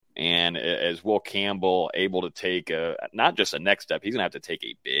And is Will Campbell able to take not just a next step, he's going to have to take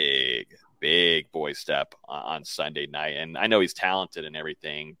a big boy step on Sunday night. And I know he's talented and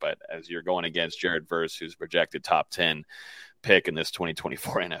everything, but as you're going against Jared Verse, who's projected top 10 pick in this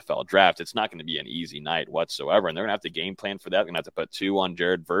 2024 NFL draft, it's not going to be an easy night whatsoever. And they're going to have to game plan for that. They're going to have to put 2 on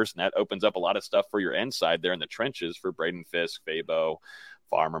Jared Verse, and that opens up a lot of stuff for your inside there in the trenches for Braden Fisk, Fabo,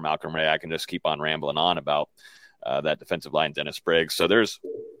 Farmer, Malcolm Ray. I can just keep on rambling on about that defensive line, Dennis Briggs. So there's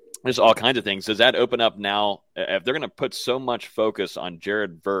all kinds of things. Does that open up now? If they're going to put so much focus on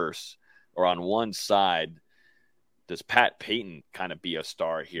Jared Verse or on one side, does Pat Payton kind of be a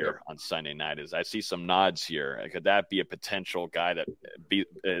star here on Sunday night? As I see some nods here, could that be a potential guy that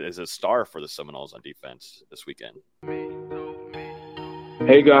is a star for the Seminoles on defense this weekend?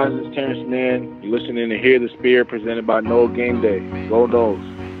 Hey guys, it's Terrence Nan. You're listening to Hear the Spear, presented by Noel Game Day. Go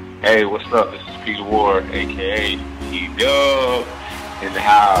Noles. Hey, what's up? This is Peter Ward, a.k.a. E-Dub, in the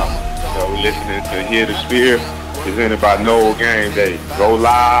house. So we're listening to Hear the Spear, presented by Noel Game Day. Go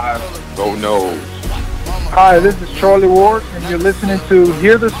Live, go Noles. Hi, this is Charlie Ward, and you're listening to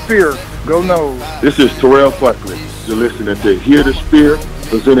Hear the Spear, go Noles. This is Terrell Buckley. You're listening to Hear the Spear,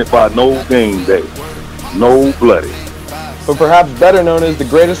 presented by Noel Game Day. No Bloody. But perhaps better known as the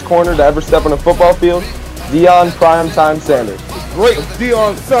greatest corner to ever step on a football field, Deion Primetime Sanders. Great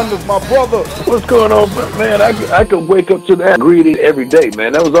Deion Sanders, my brother. What's going on, man? I could wake up to that greeting every day,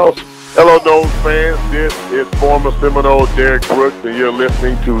 man. That was awesome. Hello, Noles fans. This is former Seminole Derek Brooks, and you're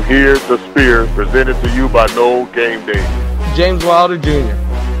listening to Hear the Spear, presented to you by Noel Game Day. James Wilder Jr.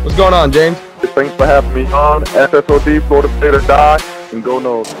 What's going on, James? Thanks for having me on. SSOD, Florida State or Die, and go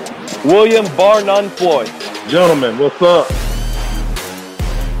Noles. William Bar None Floyd. Gentlemen, what's up?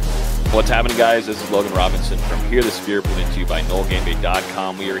 What's happening, guys? This is Logan Robinson from Hear the Spear, presented to you by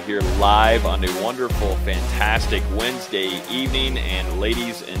NoelGameDay.com. We are here live on a wonderful, fantastic Wednesday evening. And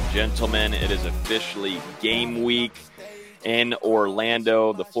ladies and gentlemen, it is officially game week in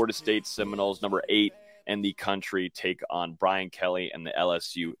Orlando. The Florida State Seminoles, number 8 in the country, take on Brian Kelly and the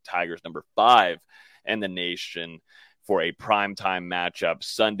LSU Tigers, number 5 in the nation, for a primetime matchup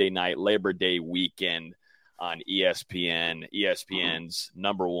Sunday night, Labor Day weekend, on ESPN. ESPN's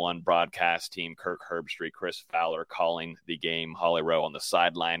number 1 broadcast team, Kirk Herbstreit, Chris Fowler calling the game, Holly Rowe on the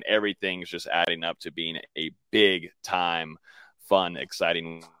sideline. Everything's just adding up to being a big time, fun,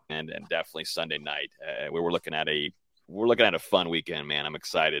 exciting weekend, and definitely Sunday night. We're looking at a fun weekend, man. I'm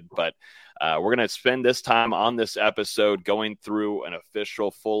excited, but we're going to spend this time on this episode going through an official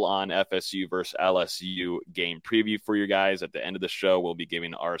full-on FSU versus LSU game preview for you guys. At the end of the show, we'll be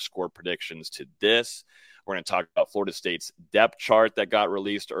giving our score predictions to this. We're going to talk about Florida State's depth chart that got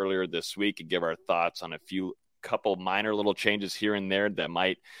released earlier this week and give our thoughts on couple minor little changes here and there that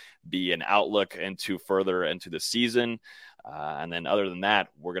might be an outlook further into the season. And then other than that,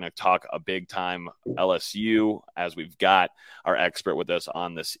 we're going to talk a big time LSU, as we've got our expert with us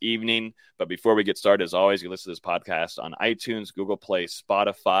on this evening. But before we get started, as always, you listen to this podcast on iTunes, Google Play,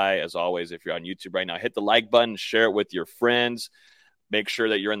 Spotify. As always, if you're on YouTube right now, hit the like button, share it with your friends. Make sure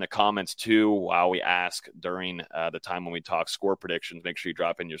that you're in the comments, too, while we ask during the time when we talk score predictions. Make sure you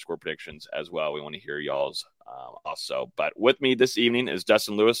drop in your score predictions as well. We want to hear y'all's also. But with me this evening is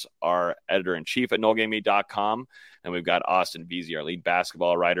Dustin Lewis, our editor-in-chief at NoelGameDay.com. And we've got Austin Veazey, our lead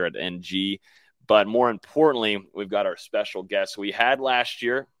basketball writer at NG. But more importantly, we've got our special guest we had last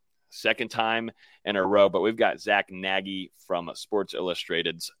year, second time in a row. But we've got Zach Nagy from Sports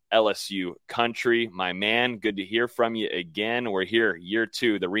Illustrated's LSU Country. My man, good to hear from you again. We're here, year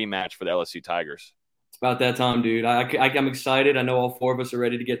 2, the rematch for the LSU Tigers. It's about that time, dude. I'm excited. I know all 4 of us are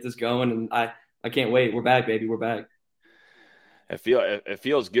ready to get this going, and I can't wait. We're back, baby. We're back. It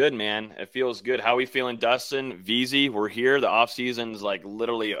feels good, man. It feels good. How are we feeling, Dustin? Veazey, we're here. The offseason's like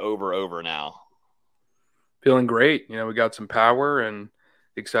literally over now. Feeling great. We got some power and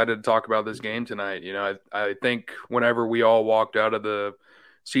excited to talk about this game tonight. I think whenever we all walked out of the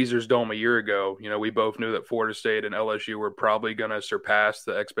Caesars Dome a year ago, we both knew that Florida State and LSU were probably going to surpass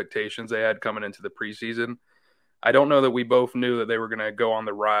the expectations they had coming into the preseason. I don't know that we both knew that they were going to go on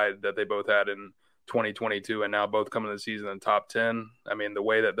the ride that they both had in 2022 and now both coming to the season in the top 10. I mean, the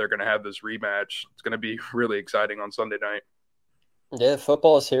way that they're going to have this rematch, it's going to be really exciting on Sunday night. Yeah,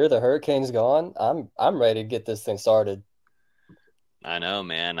 football is here. The Hurricane's gone. I'm ready to get this thing started. I know,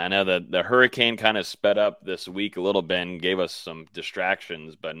 man. I know that the hurricane kind of sped up this week a little bit and gave us some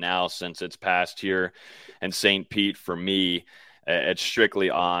distractions. But now, since it's passed here in St. Pete, for me, it's strictly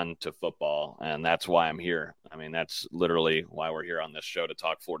on to football. And that's why I'm here. I mean, that's literally why we're here on this show, to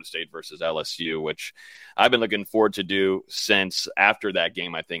talk Florida State versus LSU, which I've been looking forward to do since after that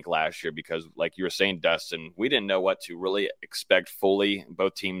game, I think, last year, because like you were saying, Dustin, we didn't know what to really expect fully.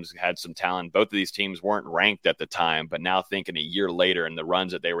 Both teams had some talent. Both of these teams weren't ranked at the time, but now thinking a year later and the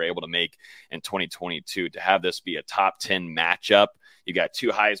runs that they were able to make in 2022, to have this be a top 10 matchup. You got 2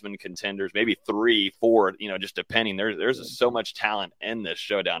 Heisman contenders, maybe 3, 4, just depending. There's so much talent in this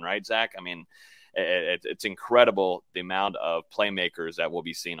showdown, right, Zach? I mean, it's incredible the amount of playmakers that we'll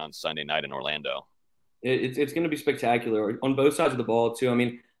be seeing on Sunday night in Orlando. It's going to be spectacular on both sides of the ball, too. I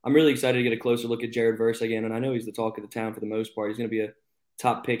mean, I'm really excited to get a closer look at Jared Verse again, and I know he's the talk of the town for the most part. He's going to be a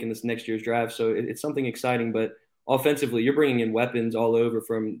top pick in this next year's draft, so it's something exciting. But offensively, you're bringing in weapons all over,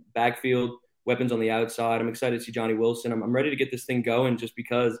 from backfield, weapons on the outside. I'm excited to see Johnny Wilson. I'm ready to get this thing going, just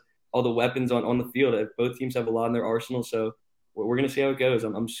because all the weapons on the field. Both teams have a lot in their arsenal, so we're going to see how it goes.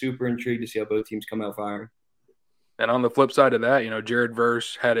 I'm super intrigued to see how both teams come out firing. And on the flip side of that, Jared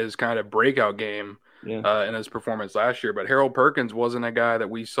Verse had his kind of breakout game in his performance last year, but Harold Perkins wasn't a guy that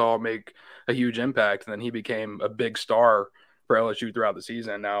we saw make a huge impact. And then he became a big star for LSU throughout the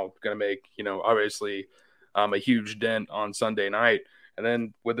season. Now going to make, obviously a huge dent on Sunday night. And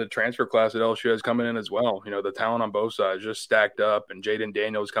then with the transfer class that LSU has coming in as well, the talent on both sides just stacked up, and Jaden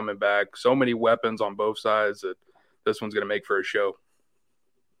Daniels coming back. So many weapons on both sides that this one's going to make for a show.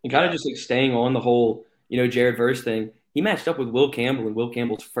 And kind of just like staying on the whole, Jared Verse thing, he matched up with Will Campbell in Will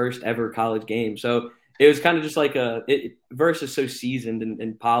Campbell's first ever college game. So it was kind of just like Verse is so seasoned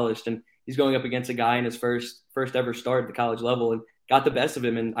and polished, and he's going up against a guy in his first ever start at the college level and got the best of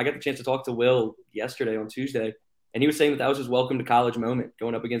him. And I got the chance to talk to Will yesterday on Tuesday, and he was saying that was his welcome to college moment,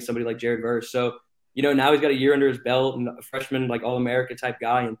 going up against somebody like Jared Verse. So, now he's got a year under his belt and a freshman, like All-America type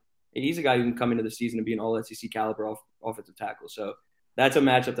guy. And he's a guy who can come into the season and be an all-SEC caliber offensive tackle. So that's a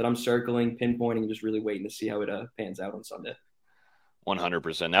matchup that I'm circling, pinpointing, and just really waiting to see how it pans out on Sunday.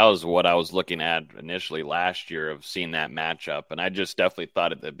 100%. That was what I was looking at initially last year, of seeing that matchup. And I just definitely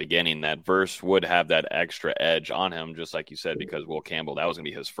thought at the beginning that Verse would have that extra edge on him, just like you said, because Will Campbell, that was going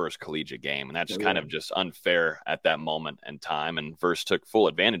to be his first collegiate game. And that's kind of just unfair at that moment in time. And Verse took full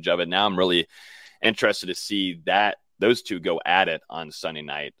advantage of it. Now I'm really interested to see those two go at it on Sunday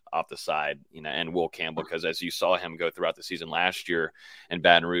night off the side, and Will Campbell, because as you saw him go throughout the season last year in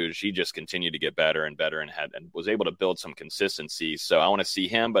Baton Rouge, he just continued to get better and better and was able to build some consistency. So I want to see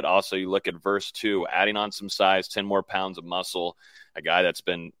him, but also you look at Verse too, adding on some size, 10 more pounds of muscle, a guy that's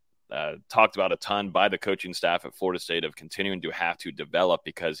been talked about a ton by the coaching staff at Florida State of continuing to have to develop,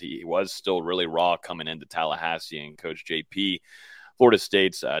 because he was still really raw coming into Tallahassee. And Coach JP, Florida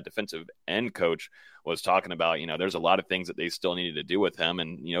State's defensive end coach, was talking about, there's a lot of things that they still needed to do with him.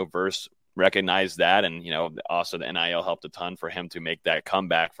 And, Verse recognized that. And, also the NIL helped a ton for him to make that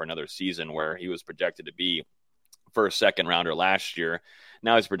comeback for another season, where he was projected to be first, second rounder last year.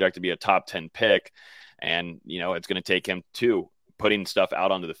 Now he's projected to be a top 10 pick. And, it's going to take him to putting stuff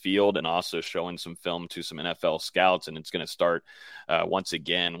out onto the field and also showing some film to some NFL scouts. And it's going to start once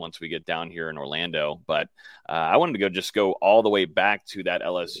we get down here in Orlando. But I wanted to go all the way back to that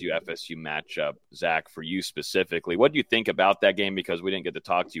LSU FSU matchup, Zach, for you specifically. What do you think about that game? Because we didn't get to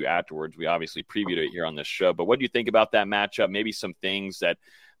talk to you afterwards. We obviously previewed it here on this show, but what do you think about that matchup? Maybe some things that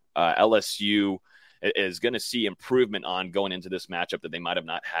LSU is going to see improvement on going into this matchup that they might have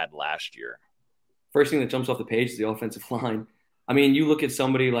not had last year. First thing that jumps off the page is the offensive line. I mean, you look at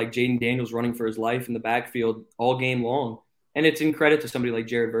somebody like Jaden Daniels running for his life in the backfield all game long, and it's in credit to somebody like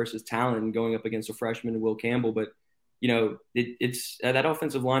Jared Verse's talent and going up against a freshman and Will Campbell. But, it's that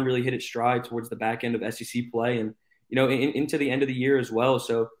offensive line really hit its stride towards the back end of SEC play and, into the end of the year as well.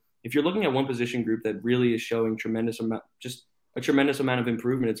 So if you're looking at one position group that really is showing a tremendous amount of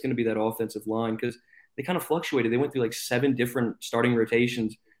improvement, it's going to be that offensive line, because they kind of fluctuated. They went through like 7 different starting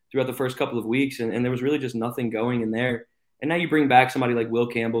rotations throughout the first couple of weeks, and there was really just nothing going in there. And now you bring back somebody like Will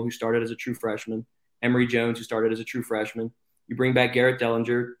Campbell, who started as a true freshman, Emory Jones, who started as a true freshman. You bring back Garrett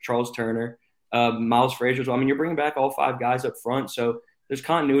Dellinger, Charles Turner, Miles Frazier as well. I mean, you're bringing back all 5 guys up front. So there's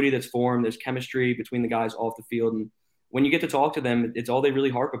continuity that's formed. There's chemistry between the guys off the field. And when you get to talk to them, it's all they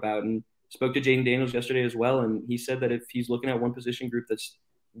really harp about. And spoke to Jaden Daniels yesterday as well, and he said that if he's looking at one position group that's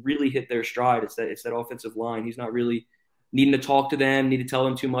really hit their stride, it's that offensive line. He's not really needing to talk to them, need to tell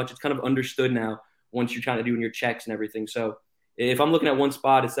them too much. It's kind of understood now once you're trying to do your checks and everything. So if I'm looking at one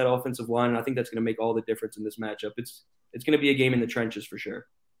spot, it's that offensive line, and I think that's going to make all the difference in this matchup. It's going to be a game in the trenches for sure.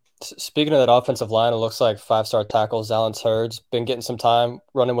 Speaking of that offensive line, it looks like 5-star tackle Zalance Hurd's been getting some time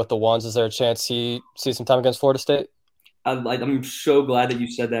running with the ones. Is there a chance he sees some time against Florida State? I'm so glad that you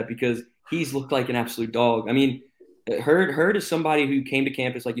said that, because he's looked like an absolute dog. I mean, Hurd is somebody who came to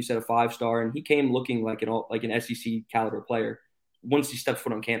campus, like you said, a 5-star, and he came looking like an SEC caliber player once he stepped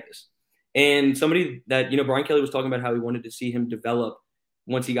foot on campus. And somebody that, Brian Kelly was talking about how he wanted to see him develop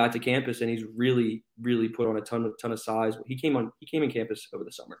once he got to campus, and he's really, really put on a ton of size. He came in campus over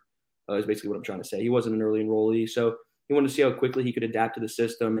the summer. Is basically what I'm trying to say. He wasn't an early enrollee, so he wanted to see how quickly he could adapt to the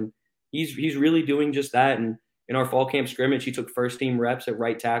system, and he's really doing just that. And in our fall camp scrimmage, he took first team reps at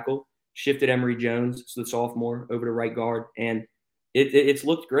right tackle, shifted Emory Jones, so the sophomore, over to right guard, and it's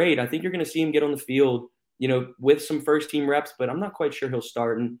looked great. I think you're going to see him get on the field, with some first team reps, but I'm not quite sure he'll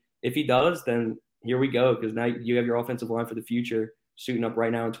start. And if he does, then here we go, because now you have your offensive line for the future suiting up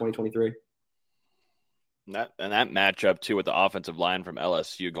right now in 2023. And that matchup too with the offensive line from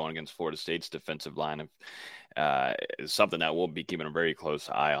LSU going against Florida State's defensive line is something that we'll be keeping a very close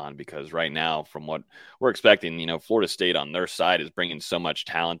eye on, because right now, from what we're expecting, Florida State on their side is bringing so much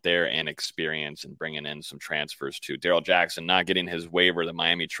talent there and experience, and bringing in some transfers too. Darrell Jackson not getting his waiver, the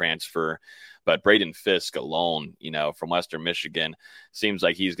Miami transfer, but Braden Fisk alone, from Western Michigan, seems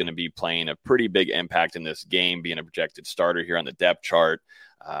like he's going to be playing a pretty big impact in this game, being a projected starter here on the depth chart.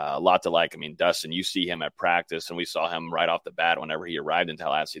 A lot to like. I mean, Dustin, you see him at practice, and we saw him right off the bat whenever he arrived in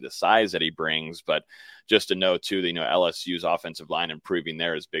Tallahassee, the size that he brings. But just to know, too, that, LSU's offensive line improving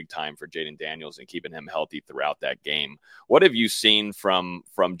there is big time for Jaden Daniels and keeping him healthy throughout that game. What have you seen from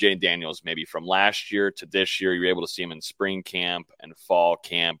Jaden Daniels, maybe from last year to this year? You were able to see him in spring camp and fall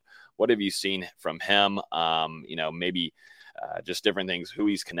camp. What have you seen from him? Maybe just different things, who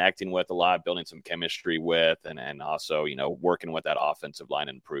he's connecting with a lot, building some chemistry with, and also, working with that offensive line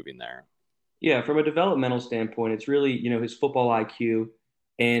and improving there. Yeah, from a developmental standpoint, it's really, his football IQ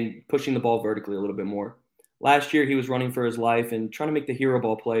and pushing the ball vertically a little bit more. Last year, he was running for his life and trying to make the hero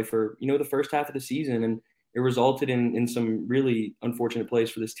ball play for, the first half of the season, and it resulted in some really unfortunate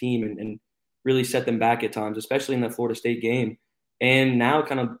plays for this team and really set them back at times, especially in that Florida State game. And now,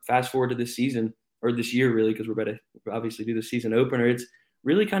 kind of fast forward to this season, or this year really, because we're about to obviously do the season opener, it's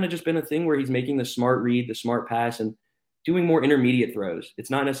really kind of just been a thing where he's making the smart read, the smart pass, and doing more intermediate throws.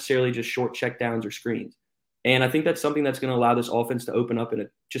 It's not necessarily just short checkdowns or screens. And I think that's something that's going to allow this offense to open up in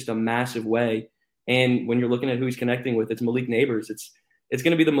just a massive way. And when you're looking at who he's connecting with, it's Malik Neighbors. It's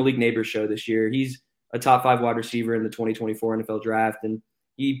going to be the Malik Neighbors show this year. He's a top 5 wide receiver in the 2024 NFL draft, and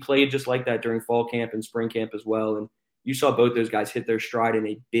he played just like that during fall camp and spring camp as well. And you saw both those guys hit their stride in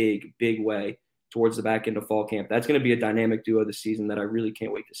a big, big way towards the back end of fall camp. That's going to be a dynamic duo this season that I really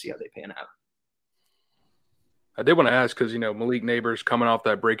can't wait to see how they pan out. I did want to ask, because, Malik Neighbors, coming off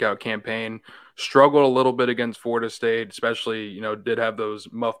that breakout campaign, struggled a little bit against Florida State, especially, did have those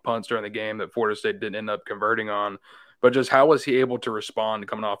muff punts during the game that Florida State didn't end up converting on. But just how was he able to respond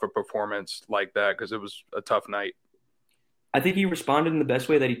coming off a performance like that? Because it was a tough night. I think he responded in the best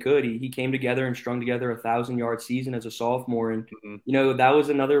way that he could. He came together and strung together a 1,000-yard season as a sophomore. And, that was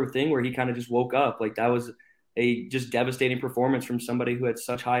another thing where he kind of just woke up. Like, that was a just devastating performance from somebody who had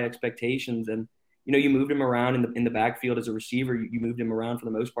such high expectations. And, you moved him around in the backfield as a receiver. You moved him around for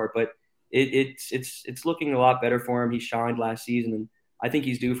the most part. But it's looking a lot better for him. He shined last season. And I think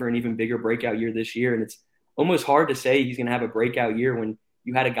he's due for an even bigger breakout year this year. And it's almost hard to say he's going to have a breakout year when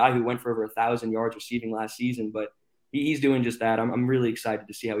you had a guy who went for over 1,000 yards receiving last season. But he's doing just that. I'm really excited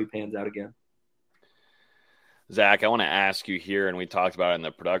to see how he pans out again. Zach, I want to ask you here, and we talked about it in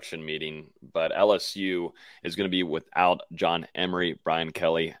the production meeting, but LSU is going to be without John Emery. Brian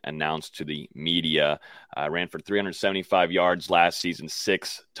Kelly announced to the media, ran for 375 yards last season,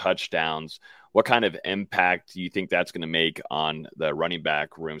 6 touchdowns. What kind of impact do you think that's going to make on the running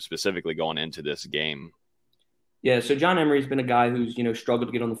back room, specifically going into this game? Yeah, so John Emery's been a guy who's, struggled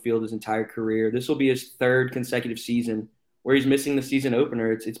to get on the field his entire career. This will be his 3rd consecutive season where he's missing the season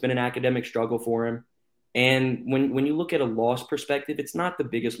opener. It's been an academic struggle for him. And when you look at a loss perspective, it's not the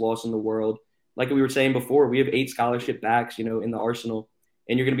biggest loss in the world. Like we were saying before, we have 8 scholarship backs, in the arsenal,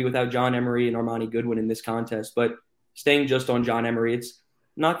 and you're going to be without John Emery and Armani Goodwin in this contest. But staying just on John Emery, it's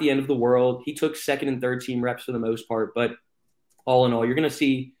not the end of the world. He took 2nd and 3rd team reps for the most part, but all in all, you're going to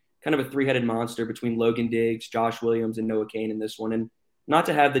see kind of a 3-headed monster between Logan Diggs, Josh Williams, and Noah Cain in this one. And not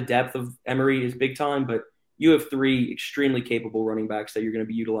to have the depth of Emery is big time, but you have 3 extremely capable running backs that you're going to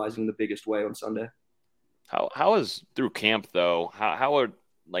be utilizing the biggest way on Sunday. How is through camp though? How are,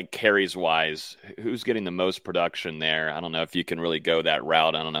 like, carries wise, who's getting the most production there? I don't know if you can really go that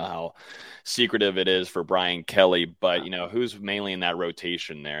route. I don't know how secretive it is for Brian Kelly, but who's mainly in that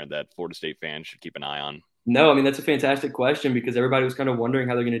rotation there that Florida State fans should keep an eye on? No, I mean, that's a fantastic question, because everybody was kind of wondering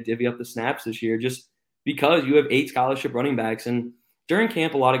how they're going to divvy up the snaps this year, just because you have 8 scholarship running backs. And during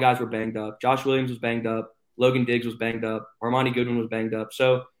camp, a lot of guys were banged up. Josh Williams was banged up. Logan Diggs was banged up. Armani Goodwin was banged up.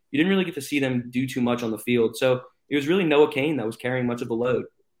 So you didn't really get to see them do too much on the field. So it was really Noah Cain that was carrying much of the load.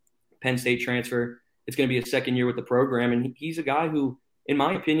 Penn State transfer. It's going to be his second year with the program, and he's a guy who, in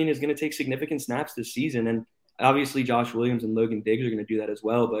my opinion, is going to take significant snaps this season. And obviously Josh Williams and Logan Diggs are going to do that as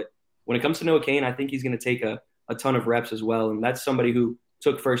well. But when it comes to Noah Cain, I think he's going to take a ton of reps as well. And that's somebody who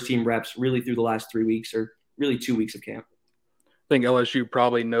took first-team reps really through the last 3 weeks or really 2 weeks of camp. I think LSU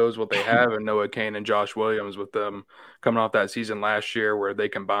probably knows what they have in Noah Cain and Josh Williams with them coming off that season last year where they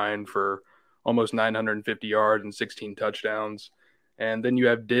combined for almost 950 yards and 16 touchdowns. And then you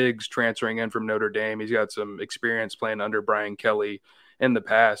have Diggs transferring in from Notre Dame. He's got some experience playing under Brian Kelly in the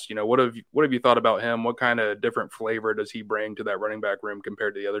past. What have you thought about him? What kind of different flavor does he bring to that running back room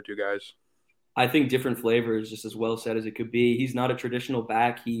compared to the other two guys? I think different flavor is just as well said as it could be. He's not a traditional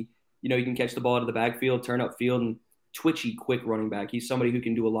back. He can catch the ball out of the backfield, turn upfield, and twitchy, quick running back. He's somebody who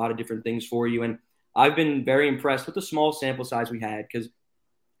can do a lot of different things for you. And I've been very impressed with the small sample size we had because,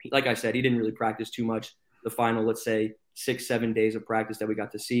 like I said, he didn't really practice too much the final, let's say, 6-7 days of practice that we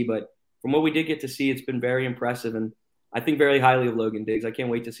got to see. But from what we did get to see, it's been very impressive. And I think very highly of Logan Diggs. I can't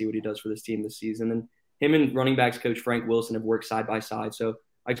wait to see what he does for this team this season. And him and running backs coach Frank Wilson have worked side by side. So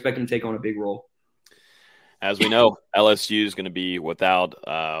I expect him to take on a big role. As we know, LSU is going to be without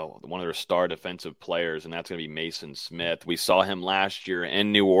one of their star defensive players, and that's going to be Mason Smith. We saw him last year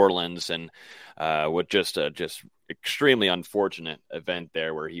in New Orleans, and with just extremely unfortunate event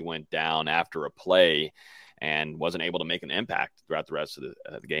there where he went down after a play and wasn't able to make an impact throughout the rest of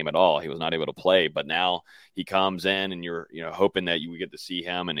the game at all. He was not able to play, but now he comes in and you're hoping that you get to see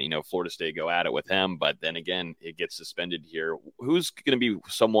him and, Florida State go at it with him. But then again, it gets suspended here. Who's going to be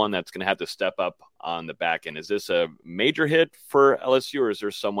someone that's going to have to step up on the back end? Is this a major hit for LSU, or is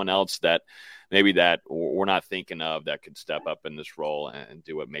there someone else that maybe that we're not thinking of that could step up in this role and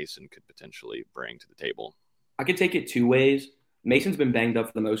do what Mason could potentially bring to the table? I could take it two ways. Mason's been banged up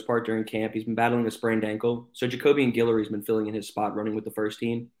for the most part during camp. He's been battling a sprained ankle. So Jacobian Guillory's been filling in his spot running with the first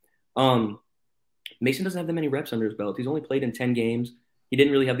team. Mason doesn't have that many reps under his belt. He's only played in 10 games. He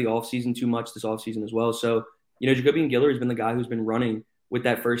didn't really have the offseason too much this offseason as well. So, Jacobian Guillory's been the guy who's been running with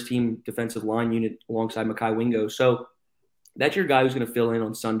that first team defensive line unit alongside Mekhi Wingo. So that's your guy who's going to fill in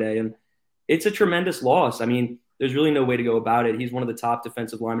on Sunday. And it's a tremendous loss. I mean, there's really no way to go about it. He's one of the top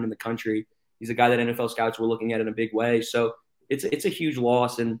defensive linemen in the country. He's a guy that NFL scouts were looking at in a big way. So it's a huge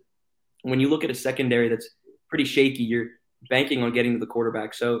loss. And when you look at a secondary that's pretty shaky, you're banking on getting to the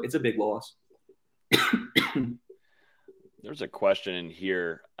quarterback. So it's a big loss. There's a question in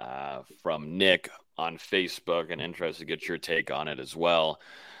here from Nick on Facebook, and interested to get your take on it as well.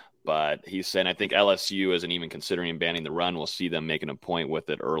 But he's saying, I think LSU isn't even considering banning the run. We'll see them making a point with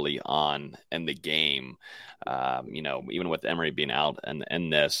it early on in the game. Even with Emory being out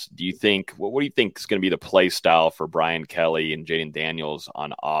and this, do you think, what do you think is going to be the play style for Brian Kelly and Jaden Daniels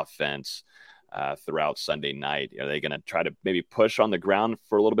on offense throughout Sunday night? Are they going to try to maybe push on the ground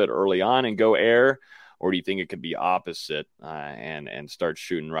for a little bit early on and go air? Or do you think it could be opposite and start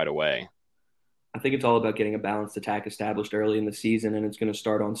shooting right away? I think it's all about getting a balanced attack established early in the season, and it's going to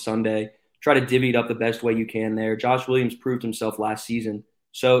start on Sunday. Try to divvy it up the best way you can there. Josh Williams proved himself last season,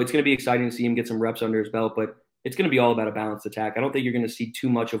 so it's going to be exciting to see him get some reps under his belt, but it's going to be all about a balanced attack. I don't think you're going to see too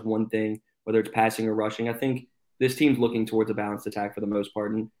much of one thing, whether it's passing or rushing. I think this team's looking towards a balanced attack for the most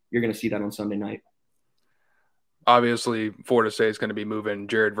part, and you're going to see that on Sunday night. Obviously, Florida State is going to be moving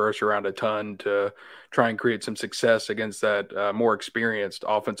Jared Verse around a ton to try and create some success against that more experienced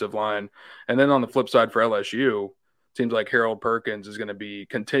offensive line. And then on the flip side for LSU, it seems like Harold Perkins is going to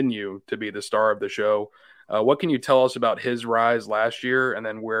continue to be the star of the show. What can you tell us about his rise last year and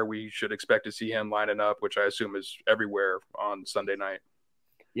then where we should expect to see him lining up, which I assume is everywhere on Sunday night?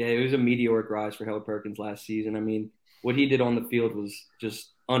 Yeah, it was a meteoric rise for Harold Perkins last season. I mean, what he did on the field was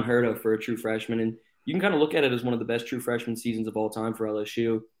just unheard of for a true freshman. And you can kind of look at it as one of the best true freshman seasons of all time for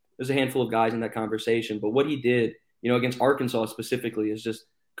LSU. There's a handful of guys in that conversation, but what he did, against Arkansas specifically is just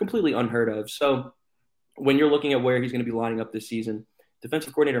completely unheard of. So when you're looking at where he's going to be lining up this season,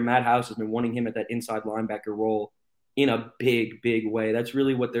 defensive coordinator Matt House has been wanting him at that inside linebacker role in a big, big way. That's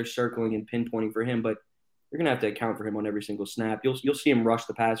really what they're circling and pinpointing for him, but you're going to have to account for him on every single snap. You'll see him rush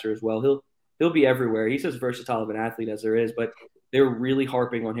the passer as well. He'll be everywhere. He's as versatile of an athlete as there is, but they're really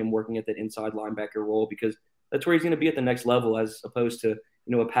harping on him working at that inside linebacker role because that's where he's going to be at the next level as opposed to,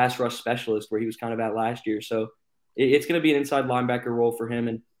 a pass rush specialist where he was kind of at last year. So it's going to be an inside linebacker role for him.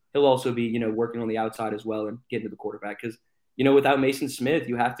 And he'll also be, working on the outside as well and getting to the quarterback because, without Mason Smith,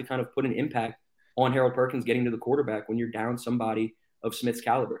 you have to kind of put an impact on Harold Perkins getting to the quarterback when you're down somebody of Smith's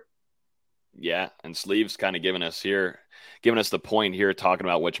caliber. Yeah, and Sleeves kind of giving us the point here, talking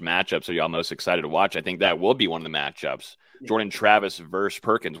about which matchups are y'all most excited to watch. I think that will be one of the matchups. Yeah. Jordan Travis versus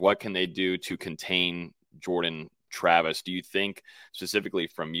Perkins. What can they do to contain Jordan Travis. Do you think, specifically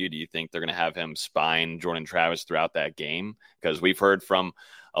from you, do you think they're going to have him spying Jordan Travis throughout that game? Because we've heard from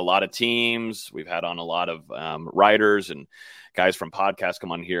a lot of teams, we've had on a lot of writers and guys from podcasts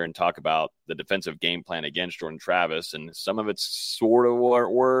come on here and talk about the defensive game plan against Jordan Travis, and some of it's sort of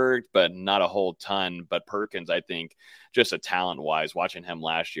worked, but not a whole ton. But Perkins, I think, just a talent-wise, watching him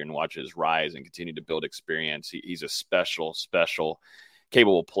last year and watch his rise and continue to build experience, he's a special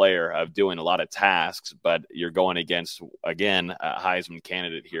capable player of doing a lot of tasks, but you're going against, again, a Heisman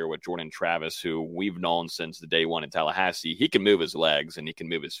candidate here with Jordan Travis, who we've known since the day one in Tallahassee. He can move his legs and he can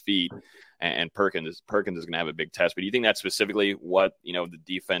move his feet, and Perkins is going to have a big test. But do you think that's specifically what, the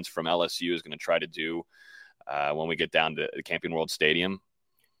defense from LSU is going to try to do when we get down to the Camping World Stadium?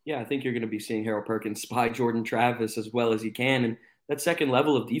 Yeah, I think you're going to be seeing Harold Perkins spy Jordan Travis as well as he can, and that second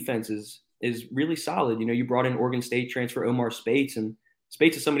level of defense is really solid. You brought in Oregon State transfer Omar Spates, and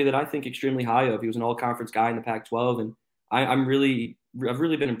Spates is somebody that I think extremely high of. He was an all-conference guy in the Pac-12, and I've really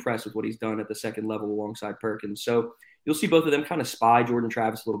been impressed with what he's done at the second level alongside Perkins. So you'll see both of them kind of spy Jordan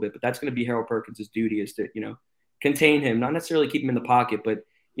Travis a little bit, but that's going to be Harold Perkins' duty, is to contain him, not necessarily keep him in the pocket, but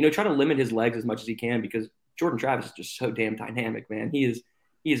try to limit his legs as much as he can, because Jordan Travis is just so damn dynamic, man. He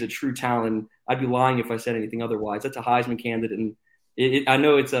is a true talent. I'd be lying if I said anything otherwise. That's a Heisman candidate, and I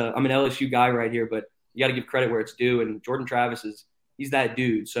know I'm an LSU guy right here, but you got to give credit where it's due, and Jordan Travis he's that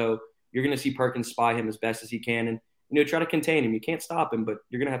dude. So you're going to see Perkins spy him as best as he can and, try to contain him. You can't stop him, but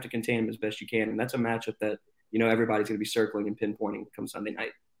you're going to have to contain him as best you can. And that's a matchup that, everybody's going to be circling and pinpointing come Sunday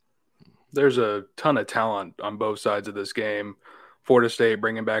night. There's a ton of talent on both sides of this game. Florida State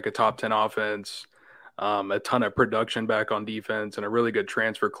bringing back a top 10 offense, a ton of production back on defense, and a really good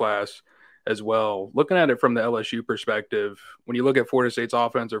transfer class as well. Looking at it from the LSU perspective, when you look at Florida State's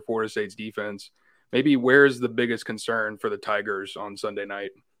offense or Florida State's defense, maybe where's the biggest concern for the Tigers on Sunday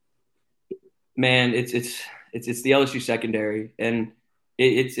night? Man, it's the LSU secondary, and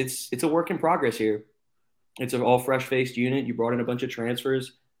it's a work in progress here. It's an all fresh-faced unit. You brought in a bunch of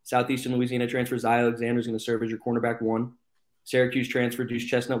transfers. Southeastern Louisiana transfer Zy Alexander is going to serve as your cornerback 1. Syracuse transfer Deuce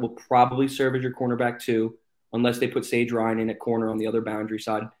Chestnut will probably serve as your cornerback 2, unless they put Sage Ryan in at corner on the other boundary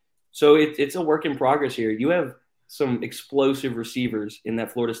side. So it's a work in progress here. You have some explosive receivers in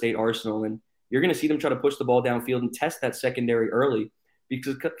that Florida State arsenal, and you're going to see them try to push the ball downfield and test that secondary early,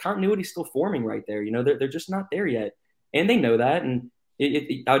 because continuity is still forming right there. They're just not there yet, and they know that. And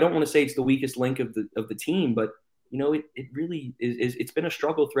I don't want to say it's the weakest link of the team, but it really is. It's been a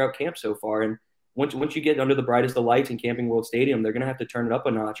struggle throughout camp so far. And once you get under the brightest of lights in Camping World Stadium, they're going to have to turn it up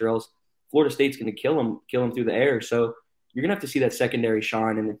a notch, or else Florida State's going to kill them through the air. So you're going to have to see that secondary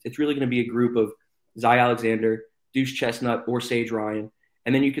shine, and it's really going to be a group of Zy Alexander, Deuce Chestnut, or Sage Ryan.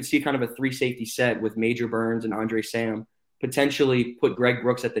 And then you could see kind of a 3-safety set with Major Burns and Andre Sam, potentially put Greg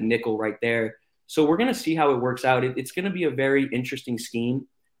Brooks at the nickel right there. So we're going to see how it works out. It's going to be a very interesting scheme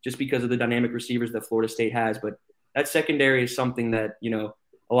just because of the dynamic receivers that Florida State has. But that secondary is something that,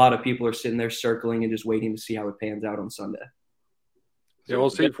 a lot of people are sitting there circling and just waiting to see how it pans out on Sunday. Yeah, we'll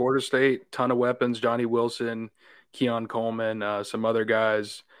see. Florida State, ton of weapons, Johnny Wilson, Keon Coleman, some other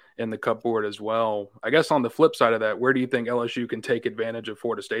guys in the cupboard as well. I guess on the flip side of that, where do you think LSU can take advantage of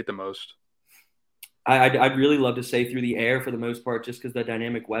Florida State the most? I'd really love to say through the air for the most part, just because the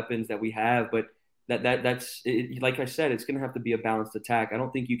dynamic weapons that we have. But that's like I said, it's going to have to be a balanced attack. I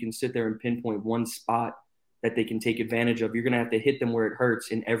don't think you can sit there and pinpoint one spot that they can take advantage of. You're going to have to hit them where it hurts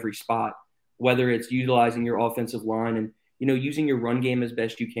in every spot, whether it's utilizing your offensive line and using your run game as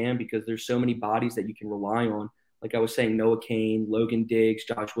best you can, because there's so many bodies that you can rely on. Like I was saying, Noah Cain, Logan Diggs,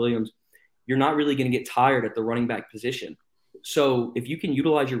 Josh Williams. You're not really going to get tired at the running back position. So if you can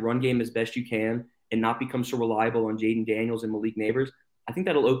utilize your run game as best you can and not become so reliable on Jaden Daniels and Malik Neighbors, I think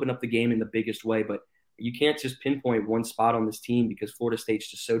that'll open up the game in the biggest way. But you can't just pinpoint one spot on this team, because Florida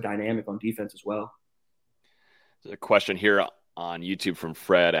State's just so dynamic on defense as well. There's a question here on YouTube from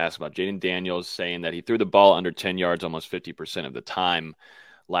Fred asked about Jaden Daniels, saying that he threw the ball under 10 yards almost 50% of the time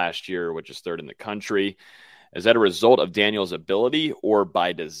last year, which is third in the country. Is that a result of Daniels' ability or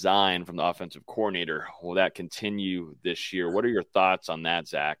by design from the offensive coordinator? Will that continue this year? What are your thoughts on that,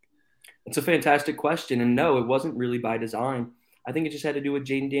 Zach? It's a fantastic question. And no, it wasn't really by design. I think it just had to do with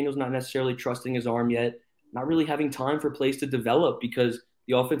Jaden Daniels not necessarily trusting his arm yet, not really having time for plays to develop because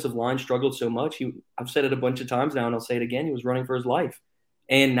the offensive line struggled so much. I've said it a bunch of times now, and I'll say it again. He was running for his life.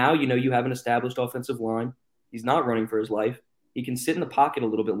 And now, you have an established offensive line. He's not running for his life. He can sit in the pocket a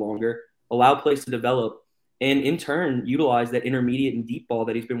little bit longer, allow plays to develop, and in turn, utilize that intermediate and deep ball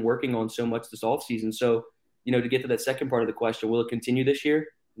that he's been working on so much this offseason. So, to get to that second part of the question, will it continue this year?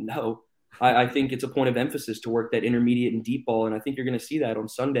 No. I think it's a point of emphasis to work that intermediate and deep ball, and I think you're going to see that on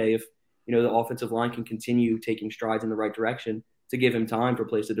Sunday. the offensive line can continue taking strides in the right direction to give him time for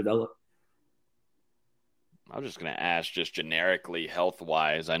plays to develop. I was just going to ask, just generically,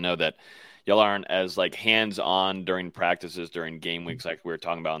 health-wise, I know that y'all aren't as hands-on during practices, during game weeks, like we were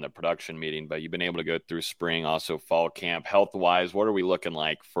talking about in the production meeting, but you've been able to go through spring, also fall camp. Health-wise, what are we looking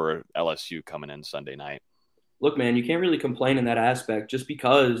like for LSU coming in Sunday night? Look, man, you can't really complain in that aspect just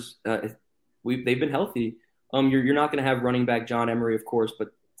because they've been healthy. You're not going to have running back John Emery, of course, but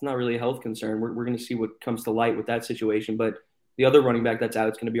it's not really a health concern. We're going to see what comes to light with that situation. But the other running back that's out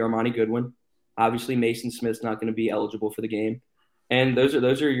is going to be Armani Goodwin. Obviously, Mason Smith's not going to be eligible for the game. And those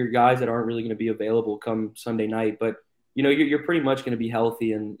are your guys that aren't really going to be available come Sunday night. But, you're pretty much going to be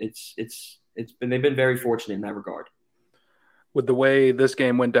healthy, and they've been very fortunate in that regard. With the way this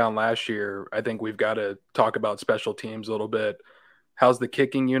game went down last year, I think we've got to talk about special teams a little bit. How's the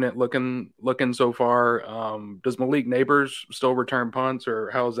kicking unit looking so far? Does Malik Neighbors still return punts, or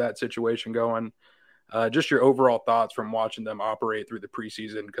how's that situation going? Just your overall thoughts from watching them operate through the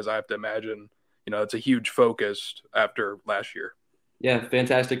preseason, because I have to imagine, it's a huge focus after last year. Yeah,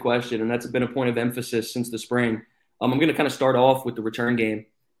 fantastic question, and that's been a point of emphasis since the spring. I'm going to kind of start off with the return game.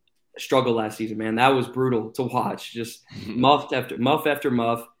 Struggle last season, man. That was brutal to watch. Just muff after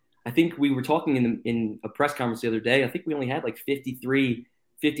muff. I think we were talking in a press conference the other day. I think we only had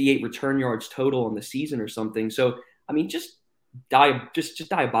 58 return yards total on the season or something. So, I mean, just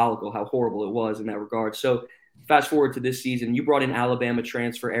diabolical how horrible it was in that regard. So, fast forward to this season, you brought in Alabama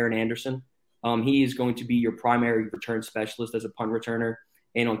transfer Aaron Anderson. He is going to be your primary return specialist as a punt returner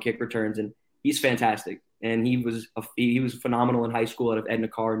and on kick returns, and he's fantastic. And he was phenomenal in high school out of Edna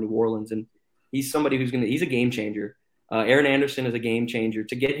Carr in New Orleans, and he's somebody he's a game changer. Aaron Anderson is a game changer.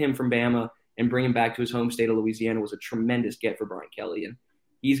 To get him from Bama and bring him back to his home state of Louisiana was a tremendous get for Brian Kelly, and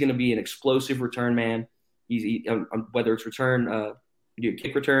he's going to be an explosive return man. Whether it's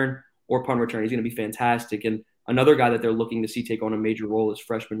kick return or punt return, he's going to be fantastic. And another guy that they're looking to see take on a major role is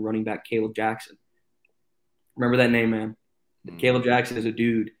freshman running back Caleb Jackson. Remember that name, man. Caleb Jackson is a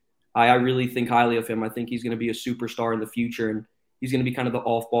dude. I really think highly of him. I think he's going to be a superstar in the future, and he's going to be kind of the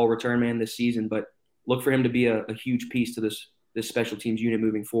off-ball return man this season. But look for him to be a huge piece to this special teams unit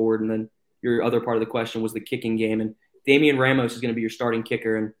moving forward. And then your other part of the question was the kicking game. And Damian Ramos is going to be your starting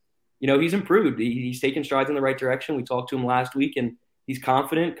kicker. And, he's improved. He's taken strides in the right direction. We talked to him last week, and he's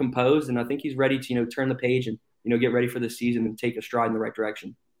confident, composed, and I think he's ready to, turn the page and, get ready for this season and take a stride in the right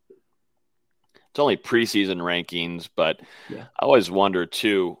direction. It's only preseason rankings, but yeah. I always wonder,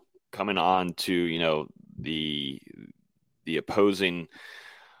 too, coming on to, the opposing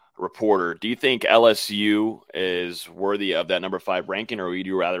reporter, do you think LSU is worthy of that number 5 ranking, or would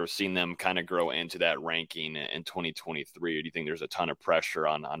you rather have seen them kind of grow into that ranking in 2023? Or do you think there's a ton of pressure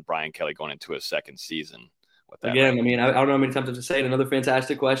on Brian Kelly going into a second season with that? Again, ranking? I mean, I don't know how many times I have to say it. Another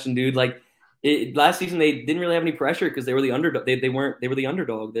fantastic question, dude. Last season they didn't really have any pressure because they were the underdog. They were the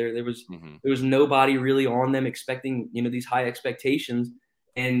underdog. There was nobody really on them expecting these high expectations.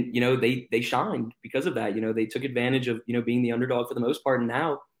 And, they shined because of that. They took advantage of, being the underdog for the most part. And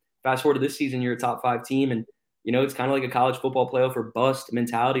now, fast forward to this season, you're a top 5 team. And, it's kind of like a college football playoff or bust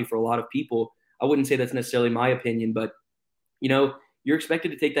mentality for a lot of people. I wouldn't say that's necessarily my opinion, but, you're expected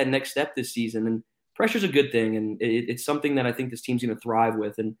to take that next step this season. And pressure's a good thing. And it's something that I think this team's going to thrive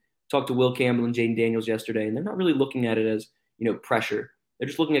with. And talked to Will Campbell and Jaden Daniels yesterday, and they're not really looking at it as, pressure. They're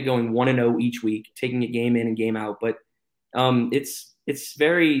just looking at going 1-0 each week, taking it game in and game out. But it's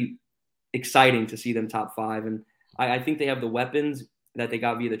very exciting to see them top 5. And I think they have the weapons that they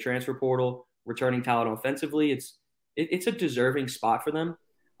got via the transfer portal, returning talent offensively. It's a deserving spot for them.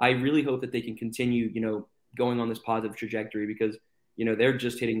 I really hope that they can continue, going on this positive trajectory because, they're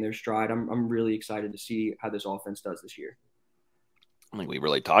just hitting their stride. I'm really excited to see how this offense does this year. I don't think we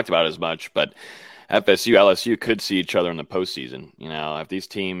really talked about it as much, but FSU, LSU could see each other in the postseason. If these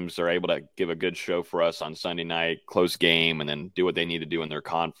teams are able to give a good show for us on Sunday night, close game, and then do what they need to do in their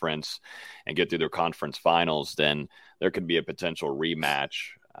conference and get through their conference finals, then there could be a potential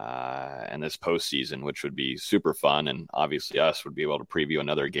rematch in this postseason, which would be super fun. And obviously us would be able to preview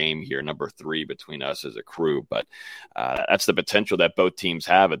another game here, number 3 between us as a crew. But that's the potential that both teams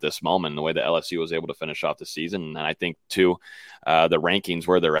have at this moment, the way that LSU was able to finish off the season. And I think, too, the rankings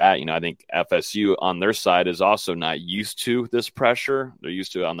where they're at, I think FSU on their side is also not used to this pressure. They're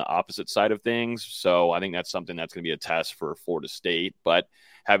used to it on the opposite side of things. So I think that's something that's going to be a test for Florida State. But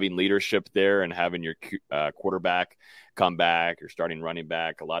having leadership there and having your quarterback come back, your starting running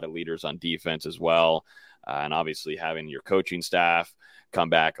back, a lot of leaders on defense as well, and obviously having your coaching staff come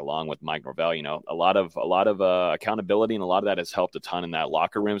back along with Mike Norvell, a lot of accountability, and a lot of that has helped a ton in that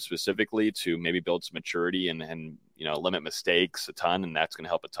locker room specifically to maybe build some maturity and limit mistakes a ton, and that's going to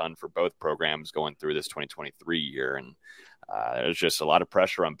help a ton for both programs going through this 2023 year. And there's just a lot of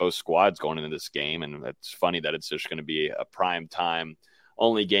pressure on both squads going into this game, and it's funny that it's just going to be a prime time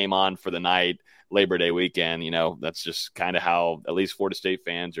only game on for the night, Labor Day weekend. That's just kind of how at least Florida State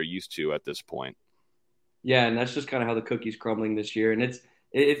fans are used to at this point. Yeah, and that's just kind of how the cookie's crumbling this year. And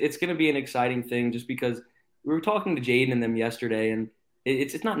it's going to be an exciting thing just because we were talking to Jaden and them yesterday, and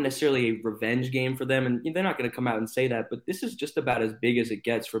it's not necessarily a revenge game for them, and they're not going to come out and say that, but this is just about as big as it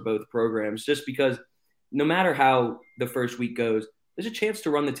gets for both programs, just because no matter how the first week goes, there's a chance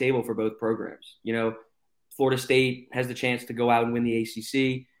to run the table for both programs. Florida State has the chance to go out and win the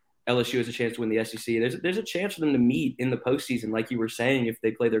ACC. LSU has a chance to win the SEC. There's a chance for them to meet in the postseason, like you were saying, if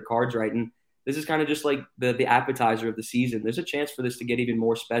they play their cards right. And this is kind of just like the appetizer of the season. There's a chance for this to get even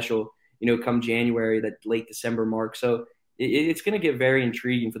more special, come January, that late December mark. So it's going to get very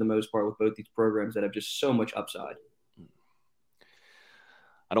intriguing for the most part with both these programs that have just so much upside.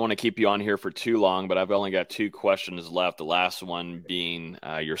 I don't want to keep you on here for too long, but I've only got 2 questions left. The last one being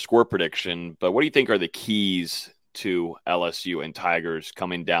your score prediction. But what do you think are the keys to LSU and Tigers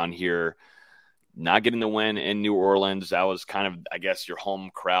coming down here, not getting the win in New Orleans? That was kind of, I guess, your home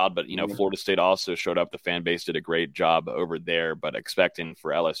crowd. But, Florida State also showed up. The fan base did a great job over there, but expecting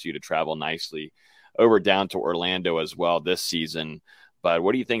for LSU to travel nicely over down to Orlando as well this season. But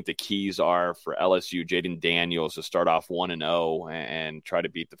what do you think the keys are for LSU, Jaden Daniels, to start off 1-0 and try to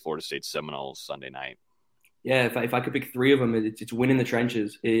beat the Florida State Seminoles Sunday night? Yeah, if I could pick 3 of them, it's win in the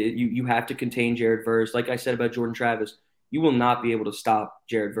trenches. You have to contain Jared Verse. Like I said about Jordan Travis, you will not be able to stop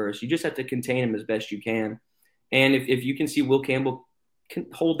Jared Verse. You just have to contain him as best you can. And if you can see Will Campbell can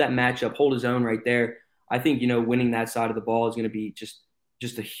hold that matchup, hold his own right there, I think, winning that side of the ball is going to be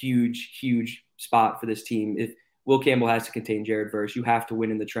just a huge, huge spot for this team. If Will Campbell has to contain Jared Verse, you have to win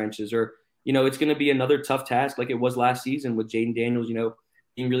in the trenches, or, it's going to be another tough task like it was last season with Jaden Daniels,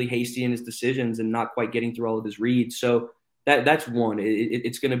 being really hasty in his decisions and not quite getting through all of his reads. So that's one.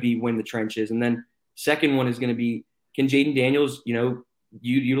 It's going to be win the trenches. And then second one is going to be, can Jaden Daniels,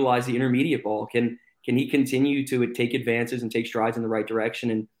 utilize the intermediate ball? Can he continue to take advances and take strides in the right direction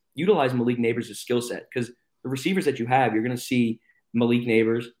and utilize Malik Neighbors' skill set? Because the receivers that you have, you're going to see Malik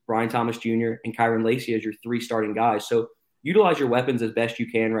Neighbors, Brian Thomas Jr., and Kyron Lacey as your 3 starting guys. So utilize your weapons as best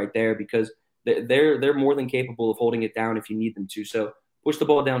you can right there, because they're more than capable of holding it down if you need them to. So push the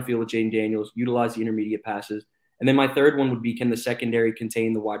ball downfield with Jaden Daniels, utilize the intermediate passes. And then my third one would be, can the secondary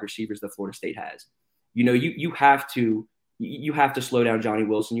contain the wide receivers that Florida State has? You have to slow down Johnny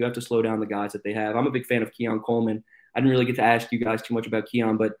Wilson. You have to slow down the guys that they have. I'm a big fan of Keon Coleman. I didn't really get to ask you guys too much about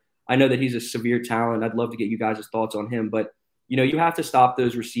Keon, but I know that he's a severe talent. I'd love to get you guys' thoughts on him. But, you have to stop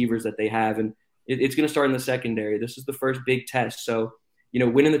those receivers that they have. And it's going to start in the secondary. This is the first big test. So,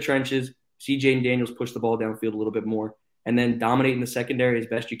 win in the trenches, see Jaden Daniels push the ball downfield a little bit more, and then dominate in the secondary as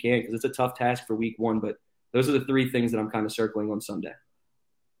best you can, because it's a tough task for week 1. But those are the 3 things that I'm kind of circling on Sunday.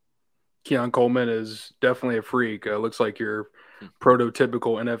 Keon Coleman is definitely a freak. Looks like your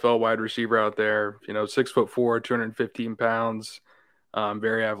prototypical NFL wide receiver out there. 6'4", 215 pounds,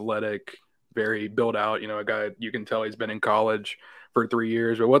 very athletic, very built out. A guy, you can tell he's been in college for 3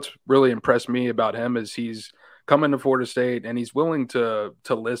 years. But what's really impressed me about him is he's coming to Florida State and he's willing to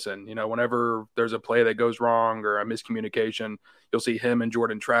listen. Whenever there's a play that goes wrong or a miscommunication, you'll see him and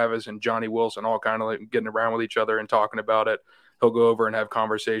Jordan Travis and Johnny Wilson all kind of like getting around with each other and talking about it. He'll go over and have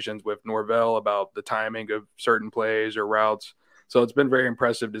conversations with Norvell about the timing of certain plays or routes. So it's been very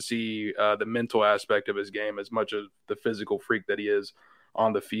impressive to see the mental aspect of his game as much as the physical freak that he is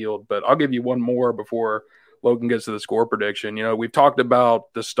on the field. But I'll give you one more before Logan gets to the score prediction. We've talked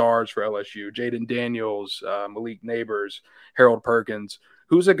about the stars for LSU, Jaden Daniels, Malik Neighbors, Harold Perkins.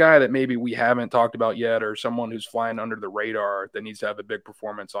 Who's a guy that maybe we haven't talked about yet, or someone who's flying under the radar that needs to have a big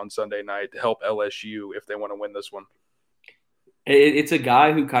performance on Sunday night to help LSU if they want to win this one? It's a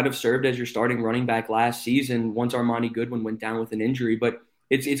guy who kind of served as your starting running back last season once Armani Goodwin went down with an injury, but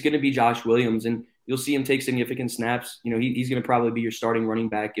it's going to be Josh Williams, and you'll see him take significant snaps. He's going to probably be your starting running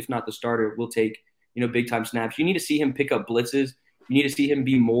back. If not the starter, will take, big time snaps. You need to see him pick up blitzes. You need to see him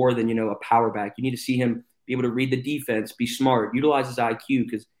be more than, a power back. You need to see him be able to read the defense, be smart, utilize his IQ,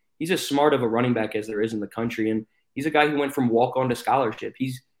 because he's as smart of a running back as there is in the country. And he's a guy who went from walk-on to scholarship.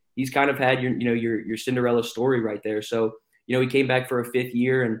 He's kind of had your Cinderella story right there. So, he came back for a 5th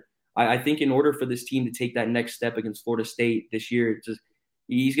year. And I think in order for this team to take that next step against Florida State this year,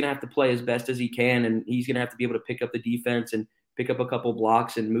 he's going to have to play as best as he can. And he's going to have to be able to pick up the defense and pick up a couple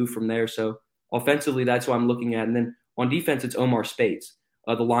blocks and move from there. So offensively, that's what I'm looking at. And then on defense, it's Omar Spates,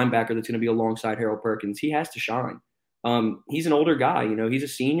 the linebacker that's going to be alongside Harold Perkins. He has to shine. He's an older guy. He's a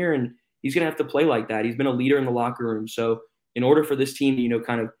senior, and he's going to have to play like that. He's been a leader in the locker room. So in order for this team to,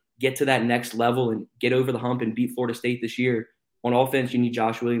 kind of get to that next level and get over the hump and beat Florida State this year, on offense, you need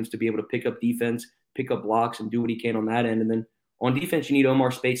Josh Williams to be able to pick up defense, pick up blocks, and do what he can on that end. And then on defense, you need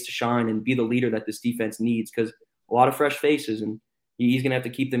Omar Speights to shine and be the leader that this defense needs, because a lot of fresh faces, and he's going to have to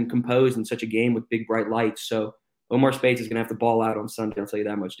keep them composed in such a game with big, bright lights. So Omar Speights is going to have to ball out on Sunday. I'll tell you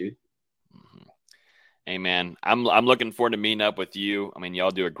that much, dude. Hey, man, I'm looking forward to meeting up with you. I mean, y'all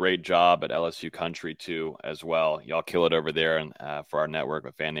do a great job at LSU Country, too, as well. Y'all kill it over there and for our network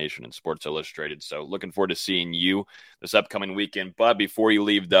with Fan Nation and Sports Illustrated. So looking forward to seeing you this upcoming weekend. But before you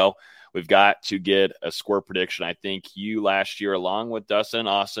leave, though, we've got to get a score prediction. I think you last year, along with Dustin,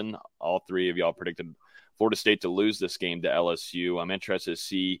 Austin, all three of y'all predicted Florida State to lose this game to LSU. I'm interested to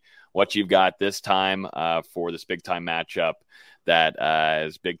see what you've got this time for this big-time matchup that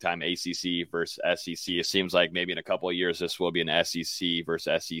is big-time ACC versus SEC. It seems like maybe in a couple of years this will be an SEC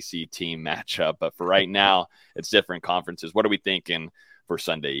versus SEC team matchup. But for right now, it's different conferences. What are we thinking for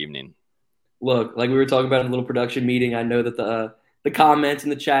Sunday evening? Look, like we were talking about in a little production meeting, I know that the comments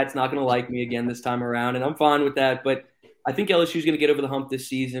in the chat's not going to like me again this time around, and I'm fine with that. But I think LSU is going to get over the hump this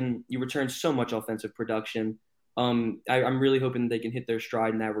season. You return so much offensive production. I'm really hoping they can hit their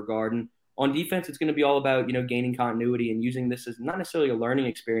stride in that regard. And on defense, it's going to be all about, gaining continuity and using this as not necessarily a learning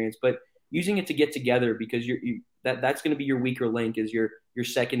experience, but using it to get together, because that's going to be your weaker link is your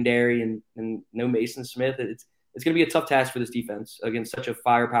secondary and no Mason Smith. It's going to be a tough task for this defense against such a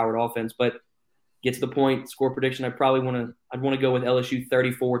fire-powered offense. But get to the point, score prediction, I'd want to go with LSU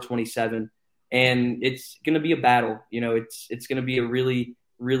 34-27. And it's going to be a battle. It's going to be a really,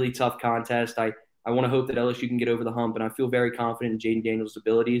 really tough contest. I want to hope that LSU can get over the hump, and I feel very confident in Jaden Daniels'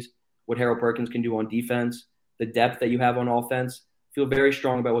 abilities, what Harold Perkins can do on defense, the depth that you have on offense. I feel very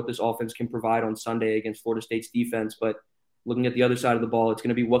strong about what this offense can provide on Sunday against Florida State's defense. But looking at the other side of the ball, it's going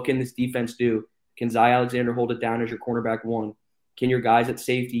to be, what can this defense do? Can Zy Alexander hold it down as your cornerback one? Can your guys at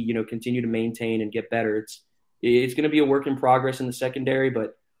safety, continue to maintain and get better? It's going to be a work in progress in the secondary,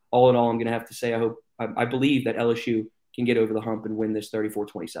 but all in all, I'm going to have to say I believe that LSU can get over the hump and win this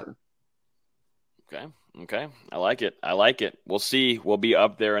 34-27. Okay. I like it. We'll see. We'll be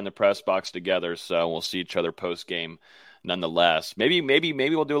up there in the press box together, so we'll see each other post game nonetheless. Maybe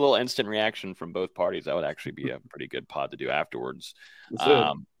we'll do a little instant reaction from both parties. That would actually be a pretty good pod to do afterwards.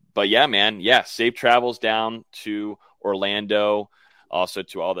 But yeah, man. Yeah. Safe travels down to Orlando. Also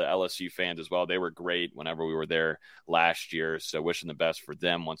to all the LSU fans as well. They were great whenever we were there last year. So wishing the best for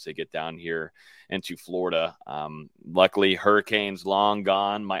them once they get down here into Florida. Luckily, hurricanes long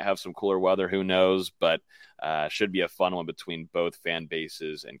gone. Might have some cooler weather. Who knows? But should be a fun one between both fan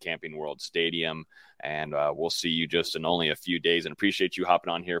bases and Camping World Stadium. And we'll see you just in only a few days. And appreciate you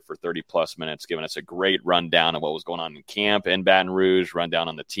hopping on here for 30-plus minutes, giving us a great rundown of what was going on in camp in Baton Rouge, rundown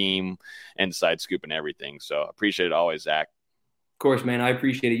on the team, inside scoop and everything. So appreciate it always, Zach. Of course, man. I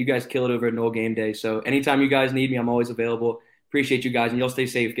appreciate it. You guys kill it over at Noel Game Day. So anytime you guys need me, I'm always available. Appreciate you guys, and y'all stay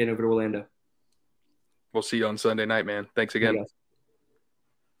safe getting over to Orlando. We'll see you on Sunday night, man. Thanks again.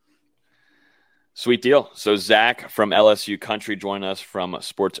 Sweet deal. So Zach from LSU Country joined us from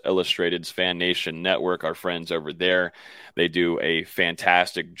Sports Illustrated's Fan Nation Network, our friends over there. They do a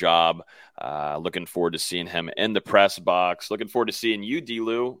fantastic job. Looking forward to seeing him in the press box. Looking forward to seeing you,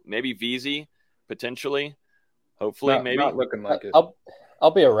 D-Lou, maybe VZ, potentially. Hopefully, maybe. Not looking like it.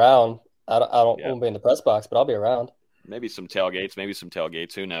 I'll be around. I won't be in the press box, but I'll be around. Maybe some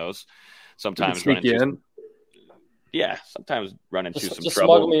tailgates. Who knows? Sometimes sneak in. Yeah, sometimes run into some just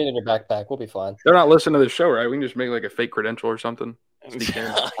trouble. Smuggle me in your backpack. We'll be fine. They're not listening to the show, right? We can just make like a fake credential or something.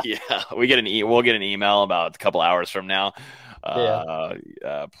 Yeah, we'll get an email about a couple hours from now.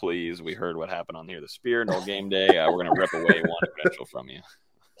 Please, we heard what happened on Here the Spear, no game day. We're gonna rip away one credential from you.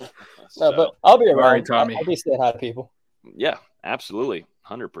 No, but I'll be around. Tommy. I'll be saying hi to people. Yeah, absolutely,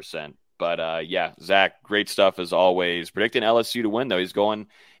 100%. But yeah, Zach, great stuff as always. Predicting LSU to win, though. He's going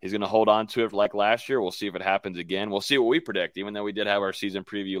to hold on to it like last year. We'll see if it happens again. We'll see what we predict, even though we did have our season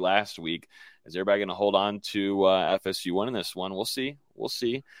preview last week. Is everybody going to hold on to FSU winning this one? We'll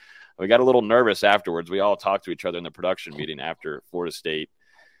see. We got a little nervous afterwards. We all talked to each other in the production meeting after Florida State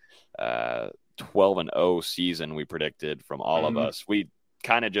 12-0 season we predicted from all of us. We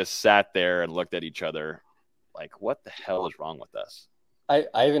kind of just sat there and looked at each other like, what the hell is wrong with us? I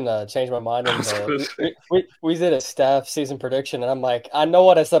even changed my mind. We did a staff season prediction, and I'm like, I know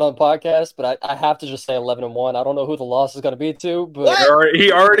what I said on the podcast, but I have to just say 11-1. I don't know who the loss is going to be to, but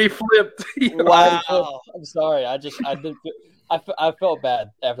he already flipped. Wow. I'm sorry. I felt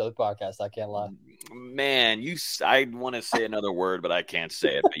bad after the podcast. I can't lie. Man, I want to say another word, but I can't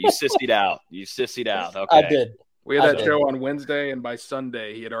say it. But you sissied out. Okay. I did. We had I that did. show on Wednesday, and by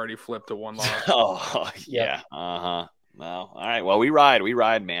Sunday, he had already flipped to one loss. Oh, yeah. Uh-huh. No. All right. Well, we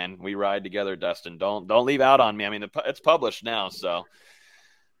ride, man. We ride together, Dustin. Don't leave out on me. I mean, it's published now, so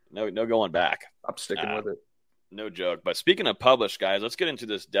no going back. I'm sticking with it. No joke. But speaking of published, guys, let's get into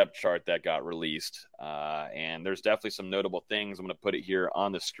this depth chart that got released. And there's definitely some notable things. I'm going to put it here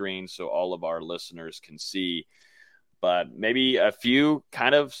on the screen so all of our listeners can see. But maybe a few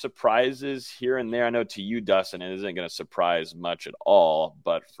kind of surprises here and there. I know to you, Dustin, it isn't going to surprise much at all.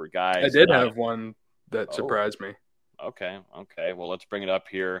 But for guys, I did have one that surprised me. Okay. Well, let's bring it up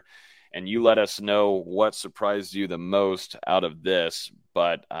here. And you let us know what surprised you the most out of this.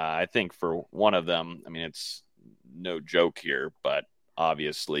 But I think for one of them, I mean, it's no joke here, but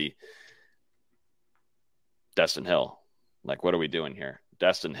obviously Destin Hill. Like, what are we doing here?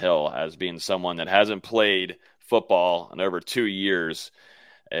 Destin Hill, as being someone that hasn't played football in over 2 years,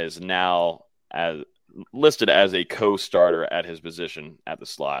 is now listed as a co-starter at his position at the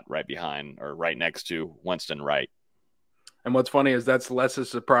slot, right behind or right next to Winston Wright. And what's funny is that's less a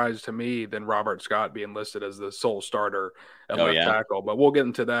surprise to me than Robert Scott being listed as the sole starter at left tackle. But we'll get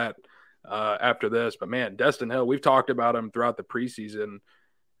into that after this. But, man, Destin Hill, we've talked about him throughout the preseason.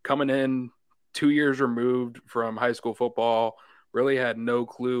 Coming in 2 years removed from high school football, really had no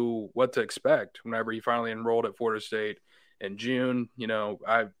clue what to expect whenever he finally enrolled at Florida State in June. You know,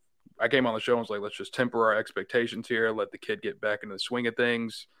 I came on the show and was like, let's just temper our expectations here, let the kid get back into the swing of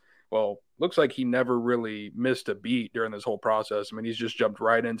things. Well, looks like he never really missed a beat during this whole process. I mean, he's just jumped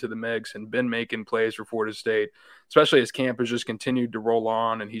right into the mix and been making plays for Florida State, especially as camp has just continued to roll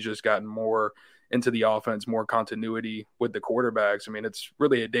on and he's just gotten more into the offense, more continuity with the quarterbacks. I mean, it's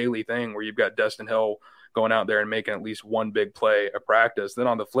really a daily thing where you've got Destin Hill going out there and making at least one big play at practice. Then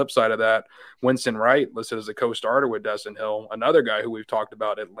on the flip side of that, Winston Wright listed as a co-starter with Destin Hill, another guy who we've talked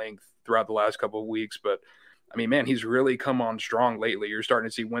about at length throughout the last couple of weeks, but I mean, man, he's really come on strong lately. You're starting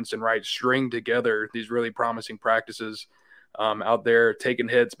to see Winston Wright string together these really promising practices out there, taking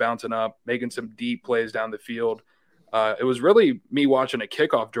hits, bouncing up, making some deep plays down the field. It was really me watching a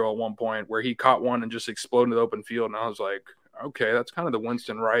kickoff drill at one point where he caught one and just exploded into the open field. And I was like, okay, that's kind of the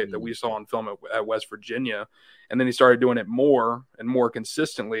Winston Wright that we saw on film at West Virginia. And then he started doing it more and more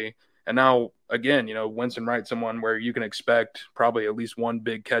consistently. And now, again, you know, Winston Wright, someone where you can expect probably at least one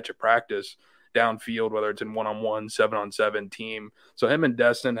big catch at practice downfield, whether it's in one-on-one, 7-on-7 team. So him and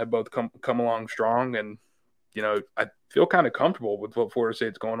Destin have both come along strong. And, you know, I feel kind of comfortable with what Florida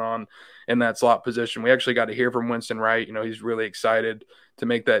State's going on in that slot position. We actually got to hear from Winston Wright. You know, he's really excited to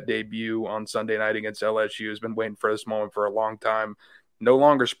make that debut on Sunday night against LSU. He's been waiting for this moment for a long time. No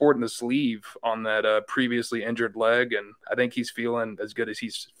longer sporting the sleeve on that previously injured leg. And I think he's feeling as good as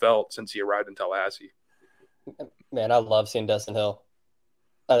he's felt since he arrived in Tallahassee. Man, I love seeing Destin Hill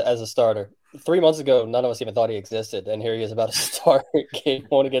as a starter. 3 months ago, none of us even thought he existed, and here he is about to start game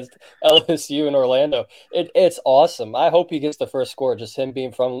one against LSU in Orlando. It's awesome. I hope he gets the first score. Just him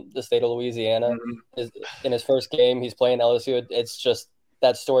being from the state of Louisiana, in his first game, he's playing LSU. It's just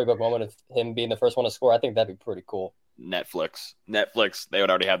that storybook moment of him being the first one to score. I think that'd be pretty cool. Netflix, they would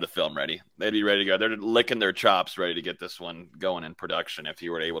already have the film ready. They'd be ready to go. They're licking their chops ready to get this one going in production if he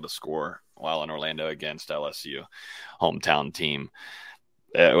were able to score while in Orlando against LSU, hometown team.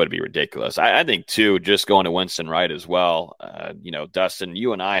 It would be ridiculous. I think, too, just going to Winston Wright as well. You know, Dustin,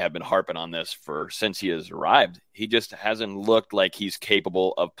 you and I have been harping on this since he has arrived. He just hasn't looked like he's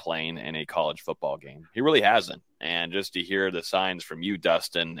capable of playing in a college football game. He really hasn't. And just to hear the signs from you,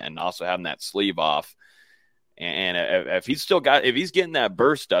 Dustin, and also having that sleeve off, and if he's getting that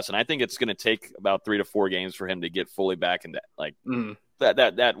burst, Dustin, I think it's going to take about 3 to 4 games for him to get fully back into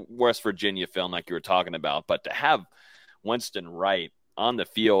that West Virginia film like you were talking about. But to have Winston Wright on the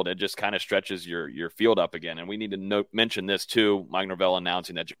field, it just kind of stretches your field up again. And we need to mention this too. Mike Norvell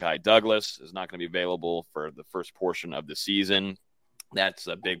announcing that Ja'Kai Douglas is not going to be available for the first portion of the season. That's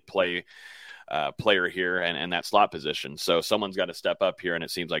a big player here and that slot position. So someone's got to step up here. And it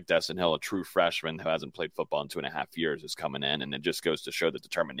seems like Destin Hill, a true freshman who hasn't played football in 2.5 years, is coming in. And it just goes to show the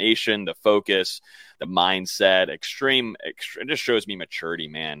determination, the focus, the mindset, it just shows me maturity,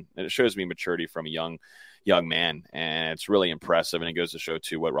 man. It shows me maturity from a young man, and it's really impressive. And it goes to show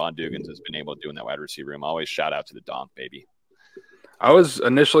too what Ron Dugans has been able to do in that wide receiver room. Always shout out to the Donk, baby. I was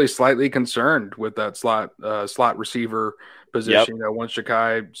initially slightly concerned with that slot receiver position. You know, once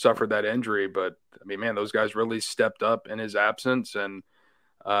Ja'Kai suffered that injury, but I mean, man, those guys really stepped up in his absence. And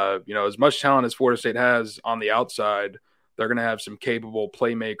you know, as much talent as Florida State has on the outside, they're going to have some capable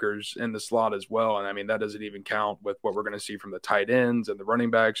playmakers in the slot as well. And I mean, that doesn't even count with what we're going to see from the tight ends and the running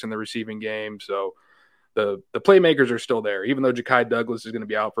backs in the receiving game. So the playmakers are still there, even though Ja'Kai Douglas is going to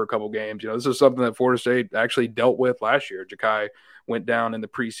be out for a couple games. This is something that Florida State actually dealt with last year. Ja'Kai went down in the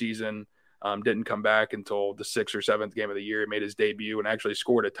preseason, didn't come back until the 6th or 7th game of the year. He made his debut and actually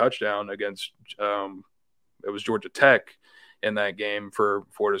scored a touchdown against it was Georgia Tech in that game for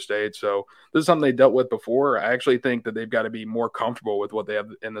Florida State. So this is something they dealt with before. I actually think that they've got to be more comfortable with what they have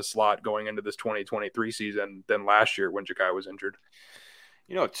in the slot going into this 2023 season than last year when Ja'Kai was injured.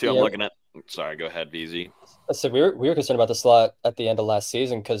 Too, I'm looking at – sorry, go ahead, VZ. So we were concerned about the slot at the end of last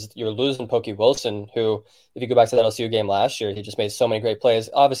season because you're losing Pokey Wilson, who, if you go back to that LSU game last year, he just made so many great plays.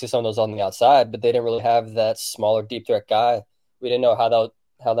 Obviously, some of those on the outside, but they didn't really have that smaller, deep threat guy. We didn't know how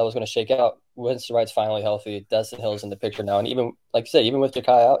that was going to shake out. Winston Wright's finally healthy. Destin Hill's in the picture now. And even, like you said, even with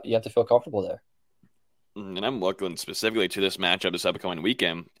Ja'Kai out, you have to feel comfortable there. And I'm looking specifically to this matchup this upcoming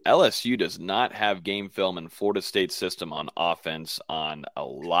weekend. LSU does not have game film in Florida State's system on offense on a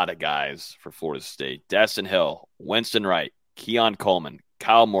lot of guys for Florida State. Destin Hill, Winston Wright, Keon Coleman,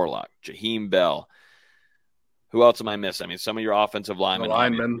 Kyle Morlock, Jaheim Bell. Who else am I missing? I mean, some of your offensive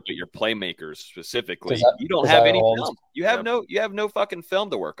linemen, but your playmakers specifically, you don't have any film. You have no fucking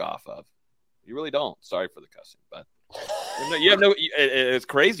film to work off of. You really don't. Sorry for the cussing, but it's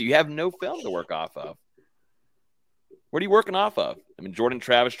crazy. You have no film to work off of. What are you working off of? I mean, Jordan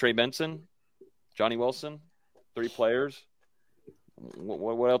Travis, Trey Benson, Johnny Wilson, 3 players.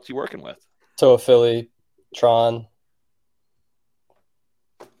 What else are you working with? Toa Philly, Tron.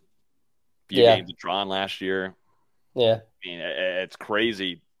 Few games of Tron last year. Yeah. I mean, it's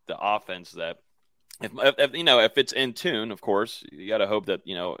crazy, the offense that if it's in tune, of course, you got to hope that,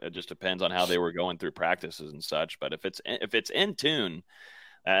 it just depends on how they were going through practices and such. But if it's in tune,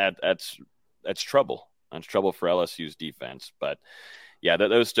 that's trouble. That's trouble for LSU's defense. But yeah,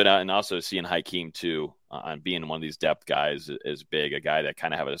 those stood out. And also seeing Hakeem too, on being one of these depth guys is big. A guy that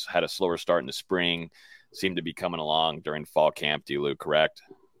kind of had a slower start in the spring, seemed to be coming along during fall camp. D-Lou, correct?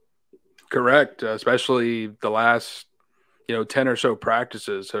 Correct. Especially the last 10 or so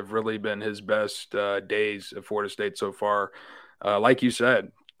practices have really been his best days at Florida State so far. Like you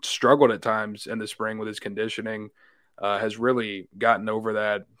said, struggled at times in the spring with his conditioning, has really gotten over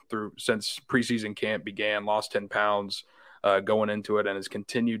that since preseason camp began, lost 10 pounds going into it, and has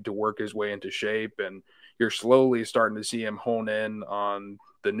continued to work his way into shape. And you're slowly starting to see him hone in on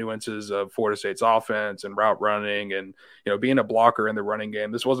the nuances of Florida State's offense and route running and, being a blocker in the running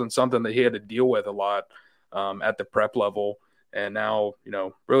game. This wasn't something that he had to deal with a lot at the prep level. And now,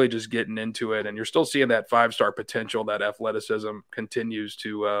 really just getting into it. And you're still seeing that 5-star potential, that athleticism continues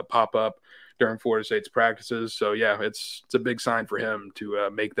to pop up during Florida State's practices. So, yeah, it's a big sign for him to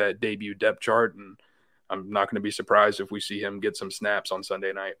make that debut depth chart. And I'm not going to be surprised if we see him get some snaps on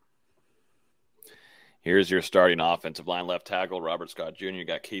Sunday night. Here's your starting offensive line. Left tackle, Robert Scott Jr. You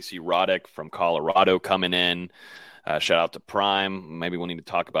got Casey Roddick from Colorado coming in. Shout out to Prime. Maybe we'll need to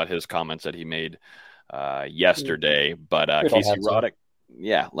talk about his comments that he made yesterday. But Casey Roddick,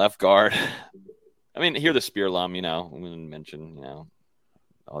 left guard. I mean, hear the Spear alum, we didn't mention,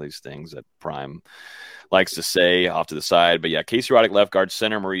 all these things that Prime likes to say off to the side. But yeah, Casey Roddick, left guard.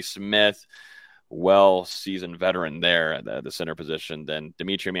 Center, Maurice Smith, well-seasoned veteran there at the center position. Then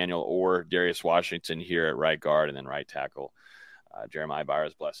Dimitri Emanuel or Darius Washington here at right guard, and then right tackle Jeremiah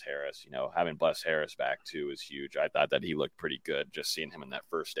Byers, Bless Harris. Having Bless Harris back too is huge. I thought that he looked pretty good. Just seeing him in that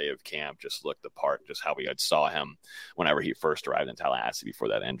first day of camp, just looked the part, just how we had saw him whenever he first arrived in Tallahassee before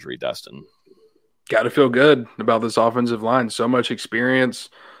that injury, Dustin. Got to feel good about this offensive line. So much experience,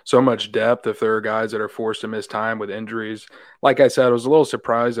 so much depth. If there are guys that are forced to miss time with injuries, like I said, I was a little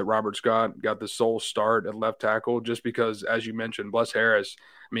surprised that Robert Scott got the sole start at left tackle, just because, as you mentioned, Bless Harris,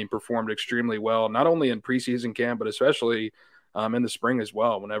 performed extremely well, not only in preseason camp, but especially in the spring as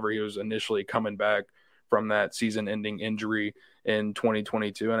well, whenever he was initially coming back from that season-ending injury in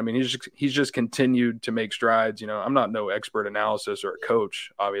 2022. And he's just continued to make strides. I'm not no expert analysis or a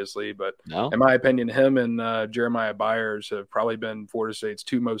coach, obviously, but in my opinion, him and Jeremiah Byers have probably been Florida State's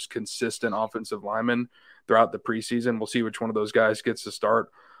 2 most consistent offensive linemen throughout the preseason. We'll see which one of those guys gets to start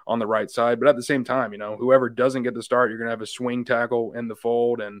on the right side. But at the same time, whoever doesn't get the start, you're going to have a swing tackle in the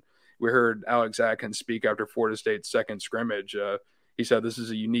fold. And we heard Alex Atkins speak after Florida State's second scrimmage. He said this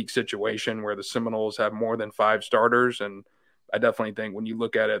is a unique situation where the Seminoles have more than 5 starters. And I definitely think when you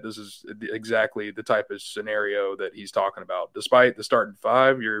look at it, this is exactly the type of scenario that he's talking about. Despite the starting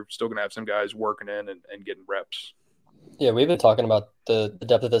 5, you're still going to have some guys working in and getting reps. Yeah, we've been talking about the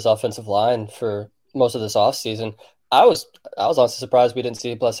depth of this offensive line for most of this offseason. I was honestly surprised we didn't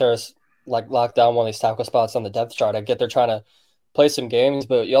see Bless Harris lock down one of these tackle spots on the depth chart. I get they're trying to play some games,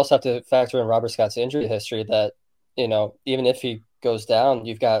 but you also have to factor in Robert Scott's injury history that, even if he goes down,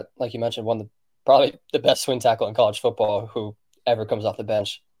 you've got, like you mentioned, one of probably the best swing tackle in college football who ever comes off the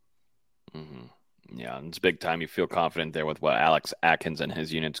bench. Mm-hmm. Yeah, and it's big time. You feel confident there with what Alex Atkins and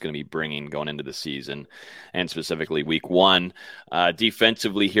his unit's going to be bringing going into the season, and specifically week one.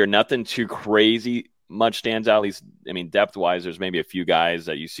 Defensively here, nothing too crazy much stands out. At least, I mean, depth-wise, there's maybe a few guys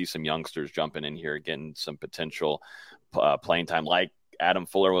that you see some youngsters jumping in here, getting some potential playing time, like Adam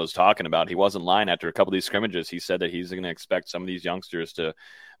Fuller was talking about. He wasn't lying after a couple of these scrimmages. He said that he's going to expect some of these youngsters to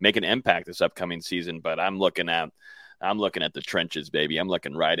make an impact this upcoming season. But I'm looking at the trenches, baby. I'm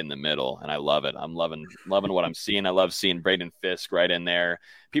looking right in the middle, and I love it. I'm loving what I'm seeing. I love seeing Braden Fisk right in there.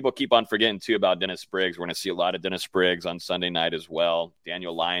 People keep on forgetting, too, about Dennis Briggs. We're going to see a lot of Dennis Briggs on Sunday night as well.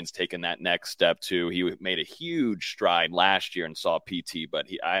 Daniel Lyons taking that next step, too. He made a huge stride last year and saw PT, but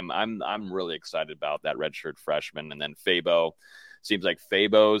I'm really excited about that redshirt freshman. And then Fabo. Seems like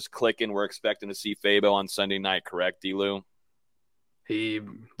Fabo's clicking. We're expecting to see Fabo on Sunday night, correct, D-Lou? He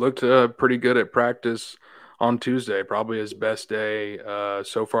looked pretty good at practice on Tuesday, probably his best day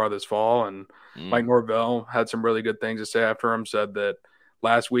so far this fall. And Mike Norvell had some really good things to say after him, said that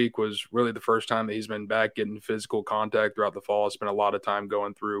last week was really the first time that he's been back getting physical contact throughout the fall. Spent a lot of time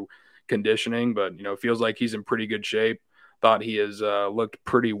going through conditioning, but, feels like he's in pretty good shape. Thought he has looked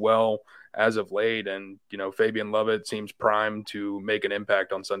pretty well as of late. And, Fabian Lovett seems primed to make an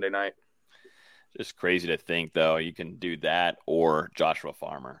impact on Sunday night. Just crazy to think, though, you can do that or Joshua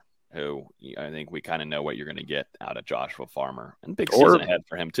Farmer, who I think we kind of know what you're going to get out of Joshua Farmer. And big season ahead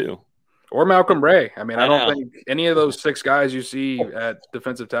for him, too. Or Malcolm Ray. I mean, I don't think any of those 6 guys you see at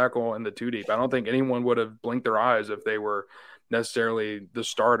defensive tackle in the 2-deep, I don't think anyone would have blinked their eyes if they were necessarily the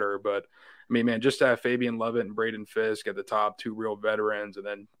starter. But, I mean, man, just to have Fabian Lovett and Braden Fisk at the top, 2 real veterans, and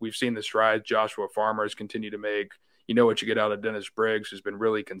then we've seen the strides Joshua Farmer has continued to make. You know what you get out of Dennis Briggs, who's been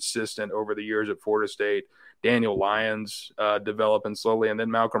really consistent over the years at Florida State. Daniel Lyons developing slowly, and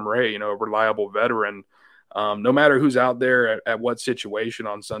then Malcolm Ray, a reliable veteran. No matter who's out there at what situation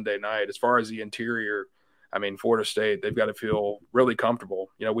on Sunday night, as far as the interior, I mean, Florida State, they've got to feel really comfortable.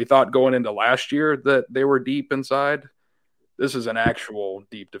 We thought going into last year that they were deep inside. This is an actual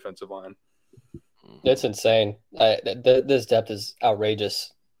deep defensive line. It's insane. This depth is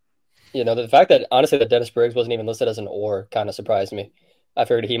outrageous. The fact that, honestly, that Dennis Briggs wasn't even listed as an or kind of surprised me. I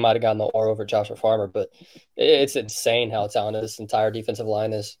figured he might have gotten the or over Joshua Farmer, but it's insane how talented this entire defensive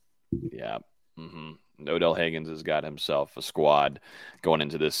line is. Yeah. Odell Higgins has got himself a squad going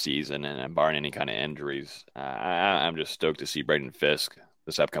into this season, and barring any kind of injuries, I'm just stoked to see Braden Fisk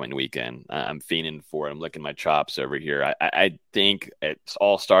this upcoming weekend. I'm fiending for it. I'm licking my chops over here. I think it's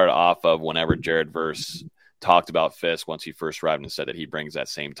all started off of whenever Jared Verse talked about Fisk once he first arrived and said that he brings that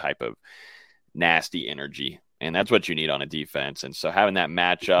same type of nasty energy. And that's what you need on a defense. And so having that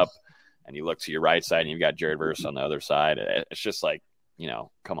matchup, and you look to your right side and you've got Jared Verse on the other side, it's just like,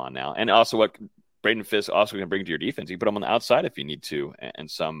 come on now. And also what Braden Fisk also can bring to your defense, you put him on the outside if you need to in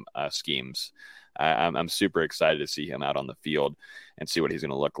some schemes. I'm super excited to see him out on the field and see what he's going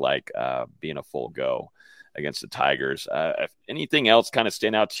to look like being a full go against the Tigers. If anything else kind of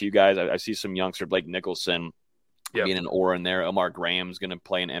stand out to you guys, I see some youngster Blake Nicholson being an or in there. Omar Graham's going to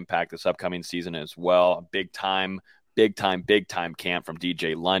play an impact this upcoming season as well. Big time camp from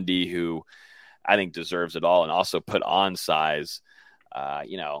DJ Lundy, who I think deserves it all and also put on size.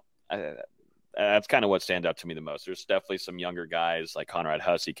 That's kind of what stands out to me the most. There's definitely some younger guys like Conrad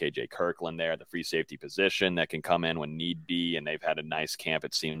Hussey, KJ Kirkland there at the free safety position that can come in when need be, and they've had a nice camp,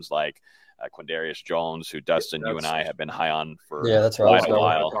 it seems like. Quindarius Jones, who Dustin, you and I have been high on for quite a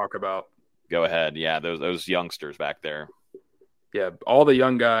while. Talk about. Go ahead. Yeah, those youngsters back there. Yeah, all the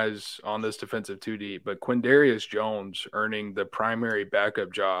young guys on this defensive 2-deep, but Quindarius Jones earning the primary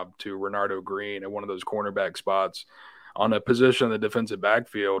backup job to Renardo Green at one of those cornerback spots on a position in the defensive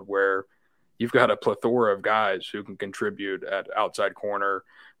backfield where you've got a plethora of guys who can contribute at outside corner,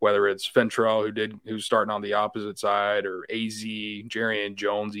 whether it's Fentrell, who's starting on the opposite side, or AZ, Jarian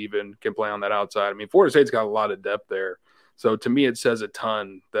Jones even can play on that outside. I mean, Florida State's got a lot of depth there. So to me, it says a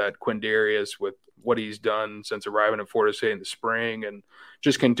ton that Quindarius, with what he's done since arriving at Florida State in the spring and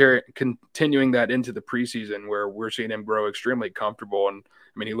just continuing that into the preseason where we're seeing him grow extremely comfortable. And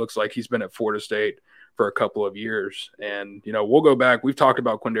I mean, he looks like he's been at Florida State for a couple of years. And, we'll go back. We've talked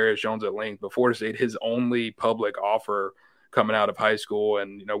about Quindarius Jones at length. But Florida State, his only public offer coming out of high school.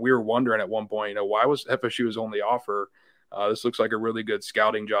 And, we were wondering at one point, why was FSU's only offer? This looks like a really good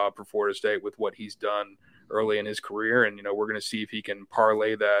scouting job for Florida State with what he's done early in his career. And, we're going to see if he can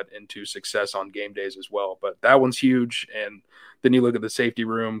parlay that into success on game days as well. But that one's huge. And then you look at the safety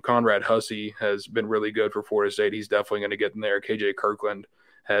room. Conrad Hussey has been really good for Florida State. He's definitely going to get in there. KJ Kirkland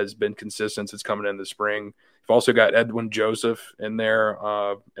has been consistent since coming in the spring. You've also got Edwin Joseph in there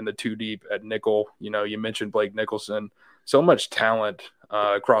in the 2 deep at nickel. You mentioned Blake Nicholson. So much talent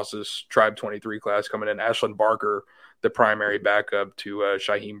across this Tribe 23 class coming in. Ashlyn Barker, the primary backup to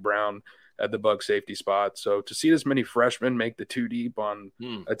Shaheem Brown at the Buck safety spot. So to see this many freshmen make the 2 deep on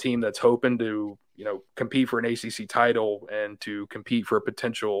a team that's hoping to, compete for an ACC title and to compete for a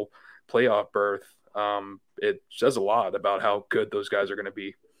potential playoff berth, it says a lot about how good those guys are going to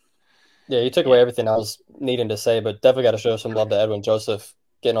be. Yeah, you took away everything I was needing to say, but definitely got to show some love to Edwin Joseph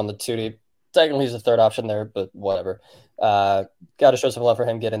getting on the 2 deep. Technically, he's the third option there, but whatever. Got to show some love for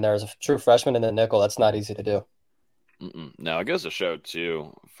him getting there as a true freshman in the nickel. That's not easy to do. No, it goes to show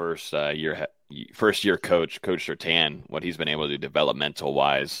too. First year coach Sertan, what he's been able to do developmental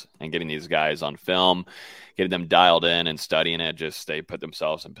wise, and getting these guys on film, getting them dialed in and studying it. Just they put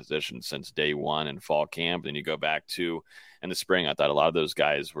themselves in position since day one in fall camp. Then you go back to in the spring. I thought a lot of those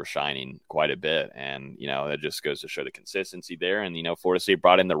guys were shining quite a bit, and it just goes to show the consistency there. And Florida State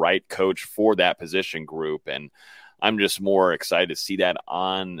brought in the right coach for that position group, and I'm just more excited to see that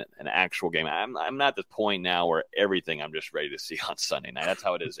on an actual game. I'm not at the point now where everything I'm just ready to see on Sunday night. That's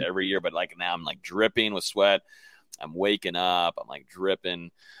how it is every year. But now I'm dripping with sweat. I'm waking up. I'm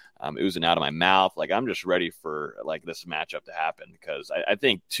dripping, oozing out of my mouth. I'm just ready for this matchup to happen, because I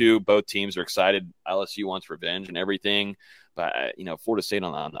think both teams are excited. LSU wants revenge and everything. But, Florida State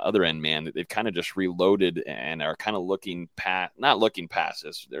on the other end, man, they've kind of just reloaded and are kind of not looking past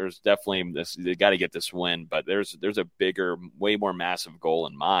this. There's definitely this, they got to get this win, but there's a bigger, way more massive goal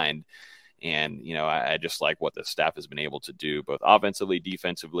in mind. And, I just like what the staff has been able to do, both offensively,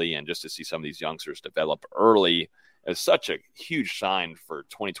 defensively, and just to see some of these youngsters develop early is such a huge sign for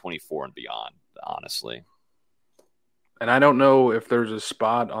 2024 and beyond, honestly. And I don't know if there's a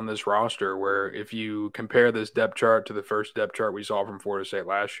spot on this roster where, if you compare this depth chart to the first depth chart we saw from Florida State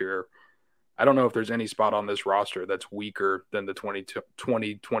last year, I don't know if there's any spot on this roster that's weaker than the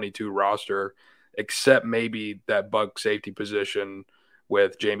 2022 roster, except maybe that Buck safety position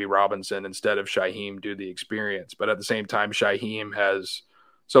with Jamie Robinson instead of Shaheem due to the experience. But at the same time, Shaheem has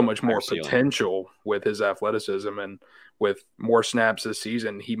so much more potential with his athleticism, and with more snaps this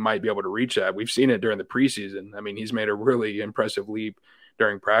season, he might be able to reach that. We've seen it during the preseason. I mean, he's made a really impressive leap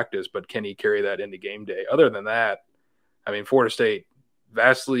during practice, but can he carry that into game day? Other than that, I mean, Florida State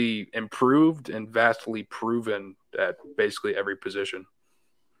vastly improved and vastly proven at basically every position.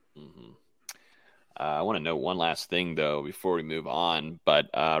 Mm-hmm. I want to note one last thing, though, before we move on, but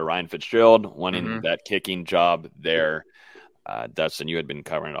Ryan Fitzgerald winning that kicking job there. Dustin, you had been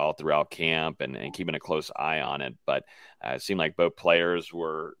covering it all throughout camp and keeping a close eye on it, but it seemed like both players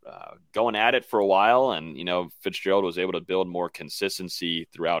were going at it for a while, and, Fitzgerald was able to build more consistency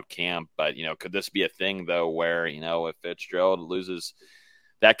throughout camp. But, could this be a thing, though, where, if Fitzgerald loses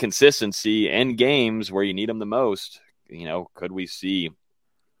that consistency in games where you need him the most, could we see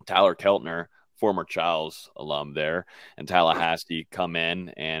Tyler Keltner, former Charles alum there, and Tallahassee come in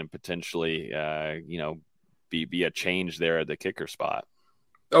and potentially, be a change there at the kicker spot?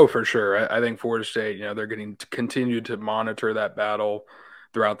 Oh, for sure. I think Florida State, they're going to continue to monitor that battle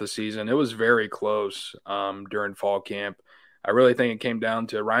throughout the season. It was very close during fall camp. I really think it came down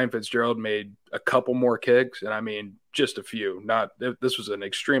to Ryan Fitzgerald made a couple more kicks, and I mean just a few. This was an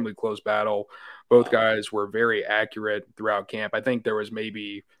extremely close battle. Both guys were very accurate throughout camp. I think there was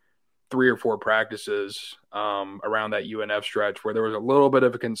maybe 3 or 4 practices around that UNF stretch where there was a little bit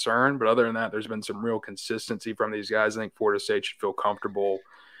of a concern, but other than that, there's been some real consistency from these guys. I think Florida State should feel comfortable,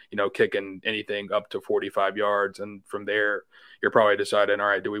 kicking anything up to 45 yards. And from there, you're probably deciding, all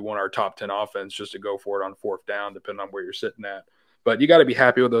right, do we want our top 10 offense just to go for it on 4th down, depending on where you're sitting at? But you got to be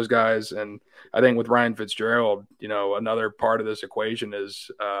happy with those guys. And I think with Ryan Fitzgerald, another part of this equation is,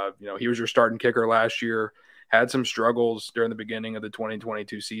 he was your starting kicker last year. Had some struggles during the beginning of the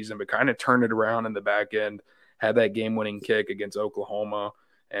 2022 season, but kind of turned it around in the back end, had that game-winning kick against Oklahoma.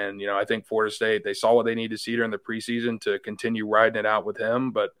 And, I think Florida State, they saw what they need to see during the preseason to continue riding it out with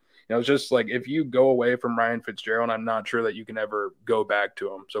him. But, it's just like, if you go away from Ryan Fitzgerald, I'm not sure that you can ever go back to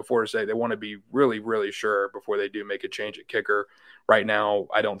him. So Florida State, they want to be really, really sure before they do make a change at kicker. Right now,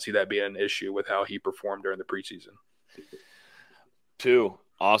 I don't see that being an issue with how he performed during the preseason. 2.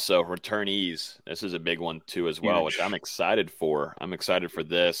 Also, returnees. This is a big one, too, as well, which I'm excited for. I'm excited for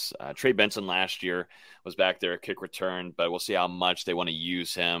this. Trey Benson last year was back there at kick return, but we'll see how much they want to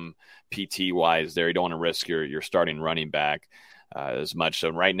use him PT-wise there. You don't want to risk your starting running back as much. So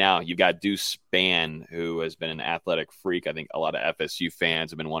right now, you've got Deuce Spann, who has been an athletic freak. I think a lot of FSU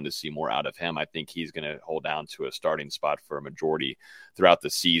fans have been wanting to see more out of him. I think he's going to hold down to a starting spot for a majority throughout the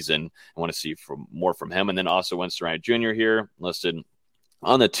season. I want to see more from him. And then also Winston Wright Jr. here, listed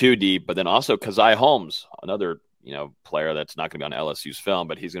on the 2 deep, but then also Kazai Holmes, another player that's not going to be on LSU's film,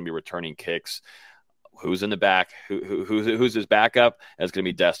 but he's going to be returning kicks. Who's in the back? Who's his backup? It's going to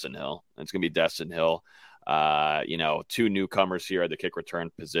be Destin Hill. It's going to be Destin Hill. 2 newcomers here at the kick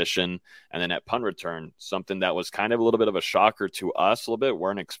return position, and then at punt return, something that was kind of a little bit of a shocker to us. A little bit,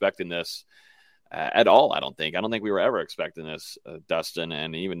 weren't expecting this at all. I don't think we were ever expecting this. Dustin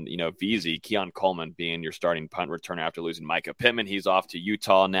and even VZ Keon Coleman being your starting punt returner after losing Micah Pittman. He's off to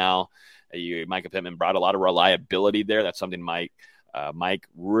Utah now. Micah Pittman brought a lot of reliability there. That's something Mike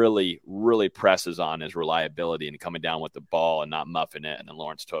really presses on, his reliability and coming down with the ball and not muffing it. And then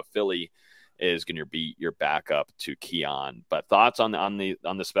Lawrence Toafili is going to be your backup to Keon. But thoughts on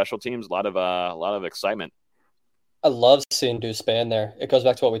the special teams? A lot of excitement. I love seeing Deuce Spann there. It goes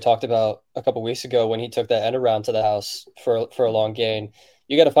back to what we talked about a couple weeks ago when he took that end around to the house for a long gain.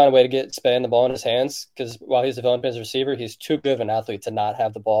 You got to find a way to get Spann the ball in his hands, because while he's developing as a receiver, he's too good of an athlete to not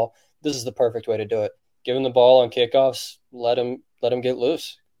have the ball. This is the perfect way to do it. Give him the ball on kickoffs. Let him get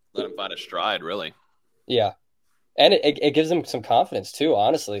loose. Let him find a stride, really. Yeah. And it gives him some confidence too,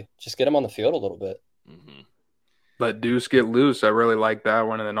 honestly. Just get him on the field a little bit. Mm-hmm. Let Deuce get loose. I really like that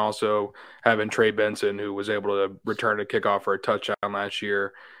one. And then also having Trey Benson, who was able to return a kickoff for a touchdown last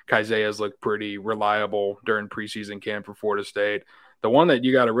year. Kaisea's looked pretty reliable during preseason camp for Florida State. The one that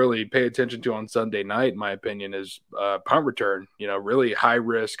you got to really pay attention to on Sunday night, in my opinion, is punt return. Really high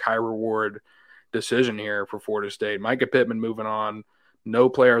risk, high reward decision here for Florida State. Micah Pittman moving on. No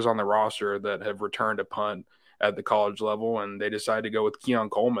players on the roster that have returned a punt at the college level, and they decided to go with Keon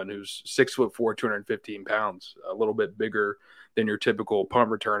Coleman, who's 6'4", 215 pounds, a little bit bigger than your typical punt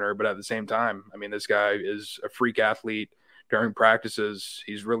returner. But at the same time, I mean, this guy is a freak athlete. During practices,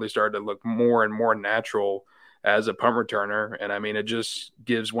 he's really started to look more and more natural as a punt returner. And I mean, it just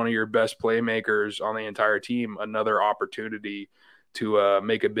gives one of your best playmakers on the entire team another opportunity to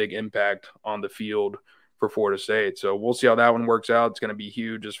make a big impact on the field for Florida State. So we'll see how that one works out. It's going to be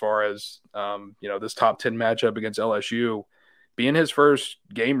huge as far as, this top 10 matchup against LSU being his first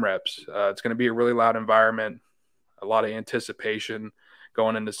game reps. It's going to be a really loud environment, a lot of anticipation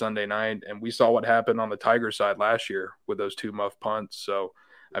going into Sunday night. And we saw what happened on the Tiger side last year with those 2 muff punts. So,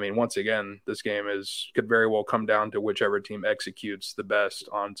 I mean, once again, this game could very well come down to whichever team executes the best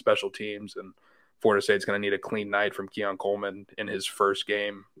on special teams. And Florida State's going to need a clean night from Keon Coleman in his first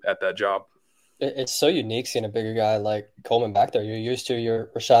game at that job. It's so unique seeing a bigger guy like Coleman back there. You're used to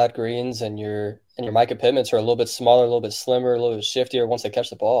your Rashad Greens and your Micah Pittmans, are a little bit smaller, a little bit slimmer, a little bit shiftier once they catch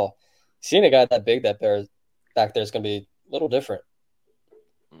the ball. Seeing a guy that big back there is going to be a little different.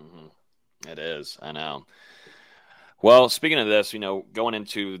 Mm-hmm. It is. I know. Well, speaking of this, going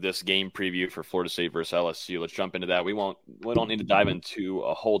into this game preview for Florida State versus LSU, let's jump into that. We don't need to dive into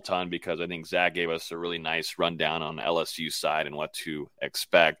a whole ton because I think Zach gave us a really nice rundown on the LSU side and what to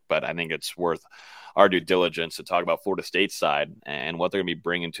expect. But I think it's worth our due diligence to talk about Florida State side and what they're going to be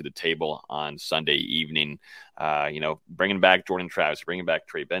bringing to the table on Sunday evening. Bringing back Jordan Travis, bringing back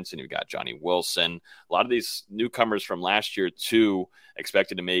Trey Benson. You've got Johnny Wilson. A lot of these newcomers from last year, too,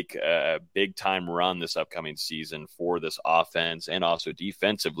 expected to make a big-time run this upcoming season for this offense and also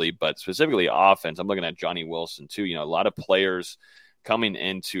defensively, but specifically offense. I'm looking at Johnny Wilson, too. A lot of players coming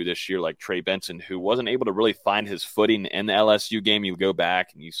into this year like Trey Benson, who wasn't able to really find his footing in the LSU game. You go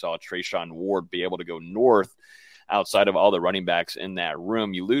back and you saw Trayshawn Ward be able to go north outside of all the running backs in that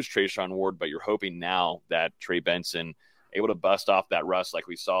room. You lose Trayshawn Ward, but you're hoping now that Trey Benson able to bust off that rust like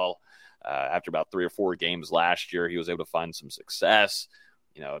we saw after about 3 or 4 games last year. He was able to find some success.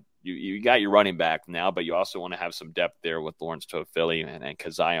 You got your running back now, but you also want to have some depth there with Lawrence Toafili and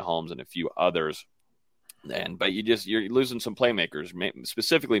Keziah Holmes and a few others. But you're losing some playmakers,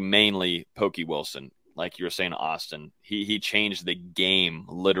 specifically mainly Pokey Wilson. Like you were saying, Austin, he changed the game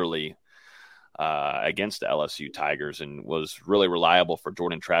literally against the LSU Tigers and was really reliable for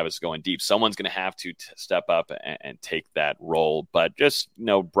Jordan Travis going deep. Someone's going to have to step up and take that role. But just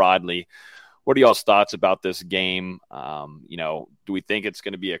broadly, what are y'all's thoughts about this game? Do we think it's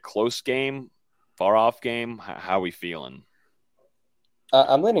going to be a close game, far off game? How are we feeling?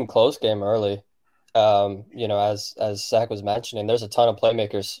 I'm leaning close game early. As Zach was mentioning, there's a ton of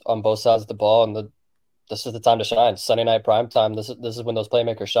playmakers on both sides of the ball, and this is the time to shine. Sunday night prime time. This is when those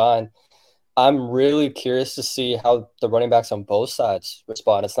playmakers shine. I'm really curious to see how the running backs on both sides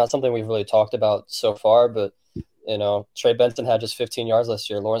respond. It's not something we've really talked about so far, but Trey Benson had just 15 yards last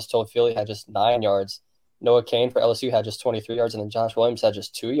year. Lawrence Toafili had just 9 yards. Noah Kane for LSU had just 23 yards, and then Josh Williams had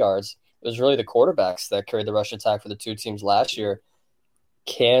just 2 yards. It was really the quarterbacks that carried the rush attack for the 2 teams last year.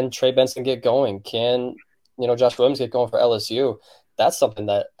 Can Trey Benson get going? Can Josh Williams get going for LSU? That's something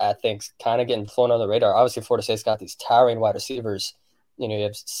that I think's kind of getting flown on the radar. Obviously, Florida State's got these towering wide receivers, You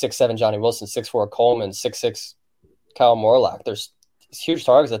have 6'7" Johnny Wilson, 6'4" Coleman, 6'6" Kyle Morlock. There's huge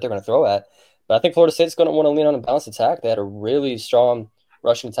targets that they're going to throw at. But I think Florida State's going to want to lean on a balanced attack. They had a really strong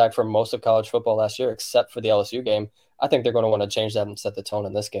rushing attack for most of college football last year, except for the LSU game. I think they're going to want to change that and set the tone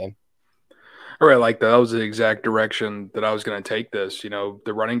in this game. All right, like that was the exact direction that I was going to take this.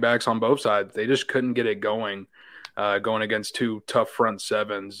 The running backs on both sides, they just couldn't get it going against two tough front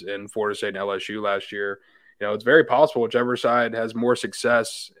sevens in Florida State and LSU last year. It's very possible whichever side has more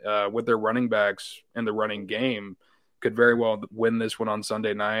success with their running backs in the running game could very well win this one on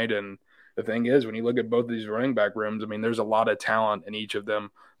Sunday night. And the thing is, when you look at both of these running back rooms, I mean, there's a lot of talent in each of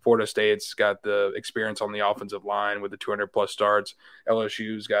them. Florida State's got the experience on the offensive line with the 200-plus starts.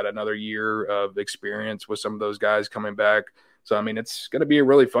 LSU's got another year of experience with some of those guys coming back. So, I mean, it's going to be a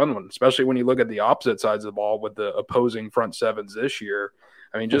really fun one, especially when you look at the opposite sides of the ball with the opposing front sevens this year.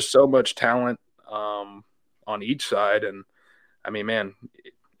 I mean, just so much talent on each side. And, I mean, man,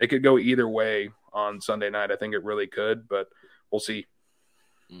 it could go either way on Sunday night. I think it really could, but we'll see.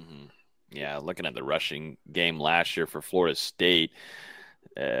 Mm-hmm. Yeah, looking at the rushing game last year for Florida State,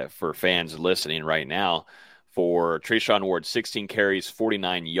 for fans listening right now, for Trayshawn Ward, 16 carries,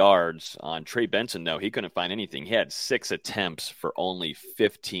 49 yards. On Trey Benson, no, he couldn't find anything. He had 6 attempts for only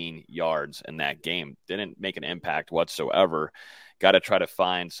 15 yards in that game. Didn't make an impact whatsoever. Got to try to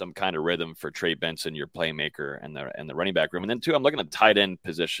find some kind of rhythm for Trey Benson, your playmaker, and the running back room. And then, too, I'm looking at the tight end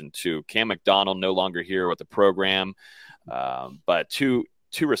position, too. Cam McDonald no longer here with the program, but two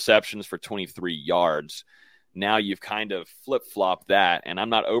receptions for 23 yards. Now you've kind of flip-flopped that, and I'm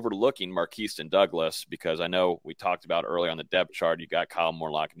not overlooking Marquise Douglas because I know we talked about earlier on the depth chart, you got Kyle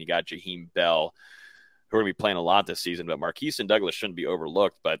Morlock and you got Jaheim Bell, who are going to be playing a lot this season, but Marquise Douglas shouldn't be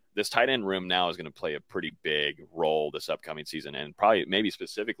overlooked. But this tight end room now is going to play a pretty big role this upcoming season, and probably maybe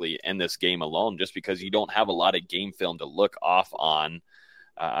specifically in this game alone, just because you don't have a lot of game film to look off on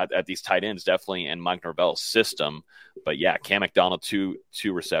at these tight ends, definitely in Mike Norvell's system. But yeah, Cam McDonald, two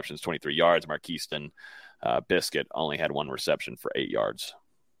receptions, 23 yards. Marquise Biscuit only had 1 reception for 8 yards.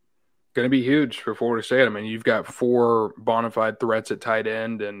 Going to be huge for Florida State. I mean, you've got 4 bona fide threats at tight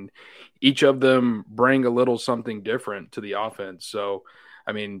end, and each of them bring a little something different to the offense. So,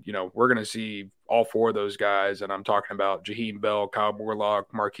 I mean, we're going to see all 4 of those guys, and I'm talking about Jaheim Bell, Kyle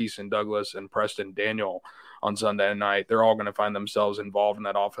Morlock, Marquise Douglas, and Preston Daniel on Sunday night. They're all going to find themselves involved in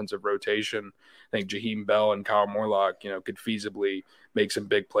that offensive rotation. I think Jaheim Bell and Kyle Morlock, could feasibly make some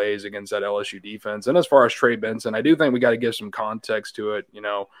big plays against that LSU defense. And as far as Trey Benson, I do think we got to give some context to it.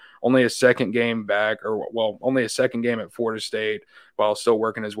 Only a second game back, only a second game at Florida State while still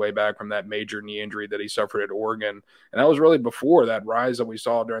working his way back from that major knee injury that he suffered at Oregon. And that was really before that rise that we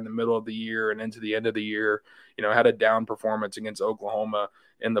saw during the middle of the year and into the end of the year. Had a down performance against Oklahoma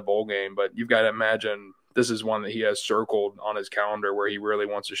in the bowl game. But you've got to imagine this is one that he has circled on his calendar where he really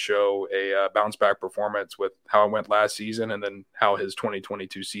wants to show a bounce back performance with how it went last season and then how his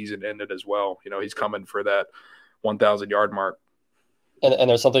 2022 season ended as well. He's coming for that 1,000 yard mark. And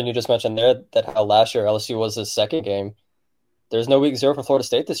there's something you just mentioned there, that how last year LSU was his second game. There's no week 0 for Florida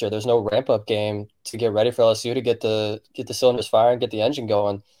State this year. There's no ramp up game to get ready for LSU to get the cylinders firing, get the engine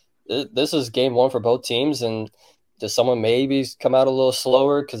going. This is game 1 for both teams. And does someone maybe come out a little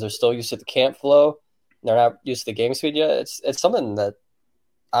slower because they're still used to the camp flow? They're not used to the game speed yet. It's something that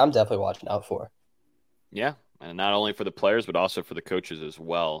I'm definitely watching out for. Yeah, and not only for the players, but also for the coaches as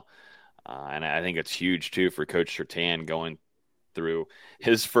well. And I think it's huge, too, for Coach Surtain going through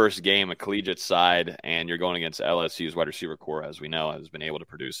his first game, a collegiate side, and you're going against LSU's wide receiver core, as we know, has been able to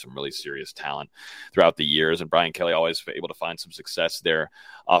produce some really serious talent throughout the years. And Brian Kelly always able to find some success there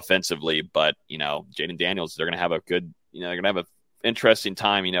offensively. But, Jaden Daniels, they're going to have a good, they're going to have a interesting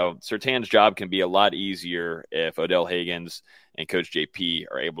time. Surtain's job can be a lot easier if Odell Higgins and Coach JP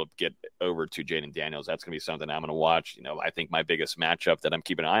are able to get over to Jaden Daniels. That's going to be something I'm going to watch. I think my biggest matchup that I'm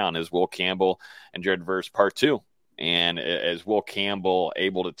keeping an eye on is Will Campbell and Jared Verse Part 2. And is Will Campbell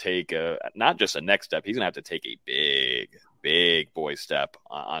able to take not just a next step, he's going to have to take a big boy step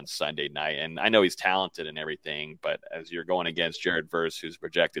on Sunday night. And I know he's talented and everything, but as you're going against Jared Verse, who's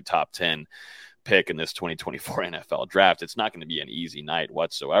projected top 10 pick in this 2024 NFL draft, it's not going to be an easy night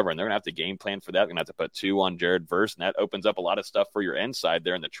whatsoever. And they're going to have to game plan for that. They're going to have to put 2 on Jared Verse, and that opens up a lot of stuff for your inside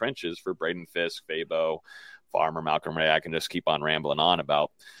there in the trenches for Braden Fisk, Fabo, Farmer, Malcolm Ray. I can just keep on rambling on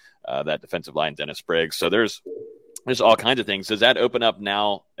about that defensive line, Dennis Briggs. So there's all kinds of things. Does that open up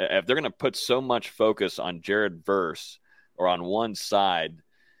now? If they're going to put so much focus on Jared Verse or on one side,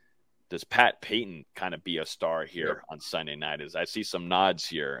 does Pat Payton kind of be a star here on Sunday night? As I see some nods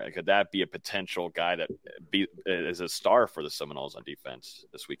here, could that be a potential guy that is a star for the Seminoles on defense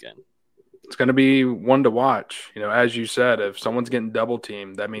this weekend? It's going to be one to watch. You know, as you said, if someone's getting double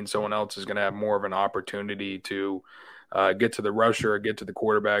teamed, that means someone else is going to have more of an opportunity to get to the rusher or get to the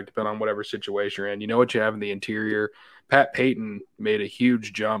quarterback, depending on whatever situation you're in. You know what you have in the interior. Pat Payton made a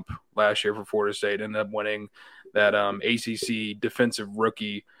huge jump last year for Florida State, ended up winning that ACC Defensive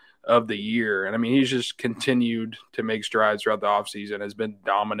Rookie of the Year. And, I mean, he's just continued to make strides throughout the offseason, has been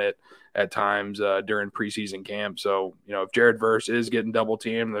dominant at times during preseason camp. So, you know, if Jared Verse is getting double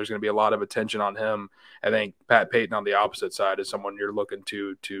teamed, there's going to be a lot of attention on him. I think Pat Payton on the opposite side is someone you're looking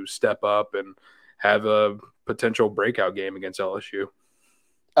to step up and have a potential breakout game against LSU.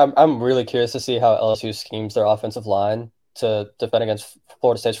 I'm really curious to see how LSU schemes their offensive line to defend against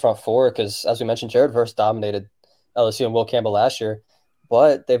Florida State's front four, because as we mentioned, Jared Verse dominated LSU and Will Campbell last year,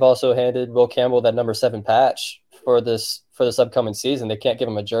 but they've also handed Will Campbell that number 7 patch for this upcoming season. They can't give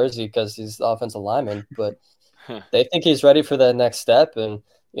him a jersey because he's the offensive lineman, but they think he's ready for that next step. And,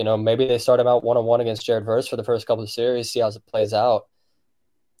 you know, maybe they start him out one-on-one against Jared Verse for the first couple of series, see how it plays out.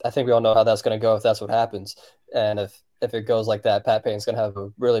 I think we all know how that's going to go if that's what happens. And if it goes like that, Pat Payne's going to have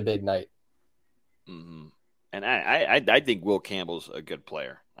a really big night. Mm-hmm. And I think Will Campbell's a good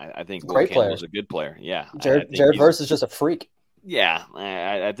player. I think Will Campbell's a good player. Yeah. Jared Verse is just a freak. Yeah.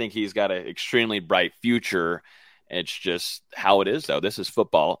 I think he's got an extremely bright future. It's just how it is, though. This is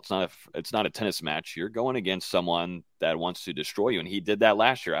football. It's not a tennis match. You're going against someone that wants to destroy you, and he did that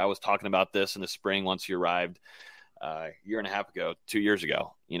last year. I was talking about this in the spring once he arrived a year and a half ago, 2 years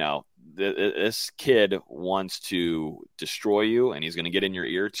ago. You know, this kid wants to destroy you, and he's going to get in your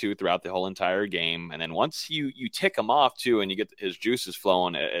ear, too, throughout the whole entire game. And then once you tick him off, too, and you get his juices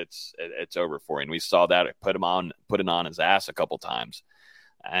flowing, it's over for you. And we saw that put it on his ass a couple times.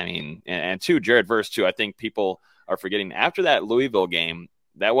 I mean, and too, Jared Verse, too, I think people – are forgetting after that Louisville game,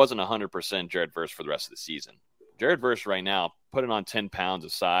 that wasn't 100% Jared Verse for the rest of the season. Jared Verse right now, putting on 10 pounds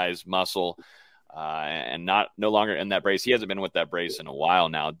of size, muscle, and no longer in that brace. He hasn't been with that brace in a while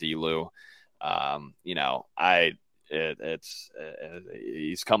now, D-Lou. You know,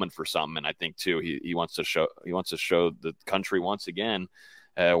 he's coming for something, and I think too he wants to show the country once again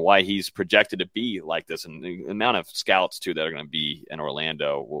why he's projected to be like this, and the amount of scouts too that are going to be in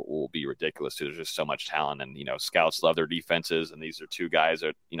Orlando will be ridiculous too. There's just so much talent, and you know, scouts love their defenses, and these are two guys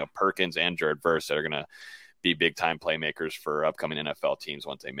that, you know, Perkins and Jared Verse, that are going to be big time playmakers for upcoming NFL teams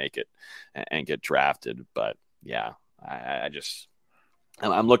once they make it and get drafted. But yeah,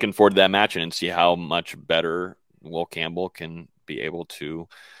 I'm looking forward to that match and see how much better Will Campbell can be able to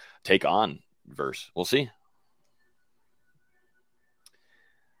take on Verse. We'll see.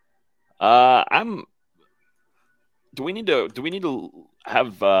 Do we need to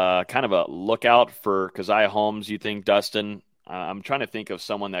have kind of a lookout for Keziah Holmes, you think, Dustin? I'm trying to think of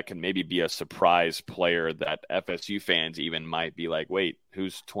someone that can maybe be a surprise player that FSU fans even might be like, wait,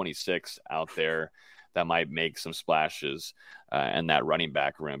 who's 26 out there that might make some splashes in that running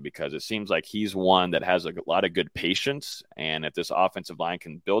back room? Because it seems like he's one that has a lot of good patience, and if this offensive line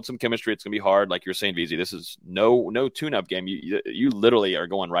can build some chemistry, it's going to be hard. Like you're saying, VZ, this is no tune-up game. You literally are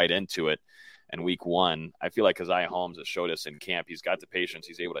going right into it in week one. I feel like Keziah Holmes has showed us in camp, he's got the patience.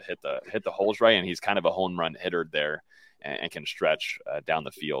 He's able to hit the holes right, and he's kind of a home run hitter there and can stretch down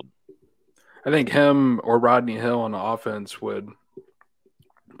the field. I think him or Rodney Hill on the offense would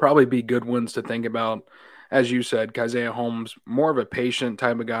probably be good ones to think about. As you said, Keziah Holmes, more of a patient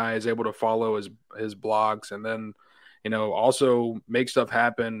type of guy, is able to follow his blocks, and then, you know, also make stuff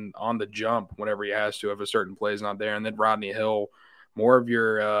happen on the jump whenever he has to if a certain play is not there. And then Rodney Hill, more of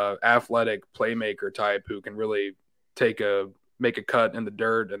your athletic playmaker type who can really make a cut in the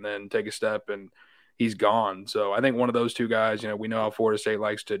dirt and then take a step and he's gone. So I think one of those two guys, you know, we know how Florida State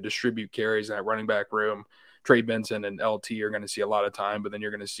likes to distribute carries in that running back room. Trey Benson and LT are going to see a lot of time, but then you're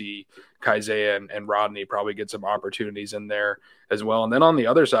going to see Keziah and Rodney probably get some opportunities in there as well. And then on the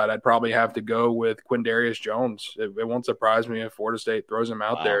other side, I'd probably have to go with Quindarius Jones. It won't surprise me if Florida State throws him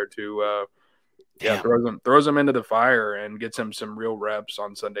out there to throws him into the fire and gets him some real reps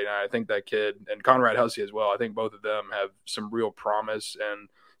on Sunday night. I think that kid, and Conrad Hussey as well, I think both of them have some real promise and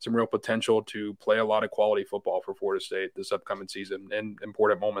some real potential to play a lot of quality football for Florida State this upcoming season in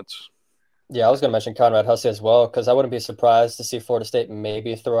important moments. Yeah, I was going to mention Conrad Hussey as well, because I wouldn't be surprised to see Florida State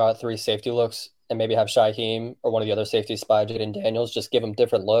maybe throw out 3 safety looks and maybe have Shaheem or one of the other safeties, Spy Jaden Daniels, just give them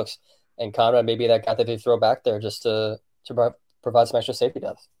different looks. And Conrad may be that guy that they throw back there just to provide some extra safety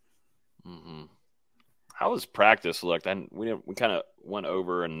depth. Mm-hmm. How was practice looked? And we kind of went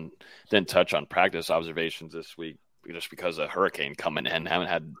over and didn't touch on practice observations this week just because of hurricane coming in. Haven't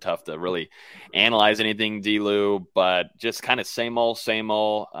had tough to really analyze anything, D-Lou, but just kind of same old,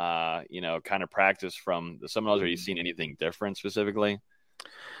 kind of practice from the Seminoles. Are you seeing anything different specifically?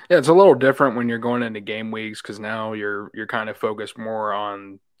 Yeah, it's a little different when you're going into game weeks because now you're kind of focused more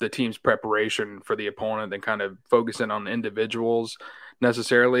on the team's preparation for the opponent than kind of focusing on individuals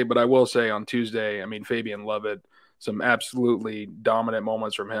necessarily. But I will say on Tuesday, I mean, Fabian Lovett, some absolutely dominant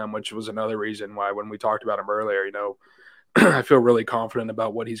moments from him, which was another reason why when we talked about him earlier, I feel really confident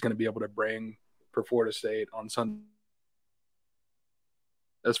about what he's going to be able to bring for Florida State on Sunday.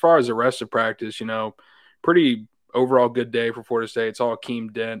 As far as the rest of practice, pretty overall good day for Florida State. Saw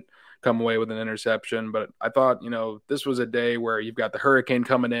Akeem Dent come away with an interception, but I thought, this was a day where you've got the hurricane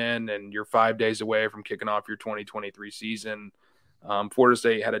coming in and you're 5 days away from kicking off your 2023 season. Florida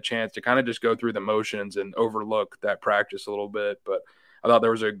State had a chance to kind of just go through the motions and overlook that practice a little bit, but I thought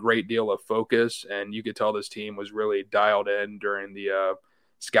there was a great deal of focus, and you could tell this team was really dialed in during the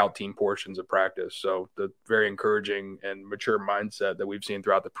scout team portions of practice. So the very encouraging and mature mindset that we've seen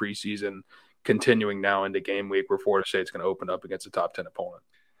throughout the preseason continuing now into game week where Florida State's going to open up against a top 10 opponent.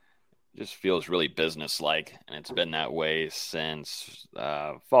 Just feels really business-like, and it's been that way since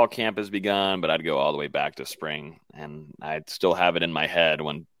fall camp has begun, but I'd go all the way back to spring, and I'd still have it in my head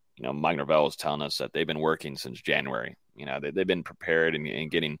when, Mike Norvell was telling us that they've been working since January. They've been prepared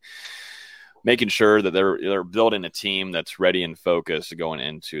and making sure that they're building a team that's ready and focused going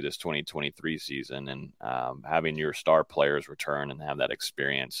into this 2023 season, and having your star players return and have that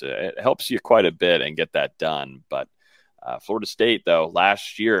experience. It helps you quite a bit and get that done. But Florida State, though,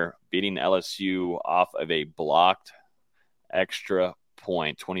 last year beating LSU off of a blocked extra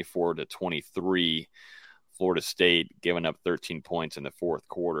point, 24-23, Florida State giving up 13 points in the fourth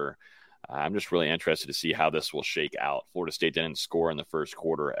quarter. I'm just really interested to see how this will shake out. Florida State didn't score in the first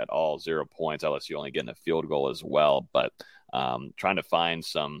quarter at all, 0 points. LSU only getting a field goal as well. But trying to find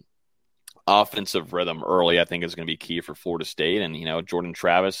some offensive rhythm early, I think, is going to be key for Florida State. And, Jordan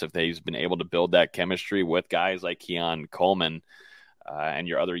Travis, if he's been able to build that chemistry with guys like Keon Coleman and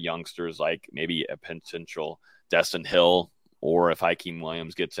your other youngsters, like maybe a potential Destin Hill, or if Hakeem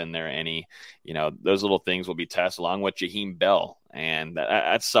Williams gets in there, those little things will be tested along with Jaheim Bell. And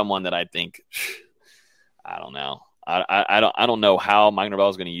that's someone that I think, I don't know. I don't know how Mike Norvell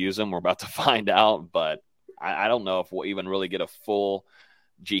is going to use him. We're about to find out, but I don't know if we'll even really get a full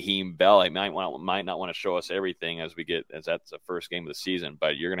Jaheim Bell. He might not want to show us everything as that's the first game of the season,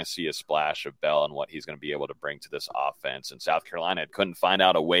 but you're going to see a splash of Bell and what he's going to be able to bring to this offense. And South Carolina couldn't find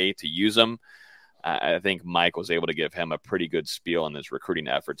out a way to use him. I think Mike was able to give him a pretty good spiel in his recruiting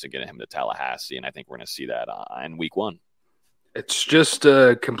efforts and getting him to Tallahassee, and I think we're going to see that in week one. It's just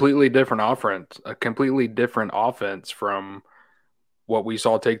a completely different offense from what we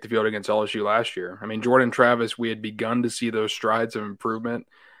saw take the field against LSU last year. I mean, Jordan Travis, we had begun to see those strides of improvement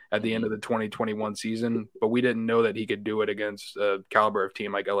at the end of the 2021 season, but we didn't know that he could do it against a caliber of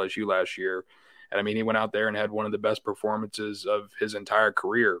team like LSU last year. And I mean, he went out there and had one of the best performances of his entire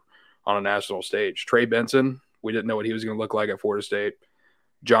career on a national stage. Trey Benson, we didn't know what he was going to look like at Florida State.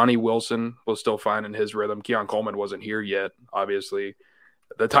 Johnny Wilson was still finding his rhythm. Keon Coleman wasn't here yet, obviously.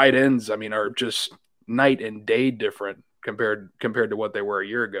 The tight ends, I mean, are just night and day different compared to what they were a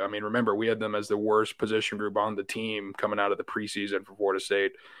year ago. I mean, remember, we had them as the worst position group on the team coming out of the preseason for Florida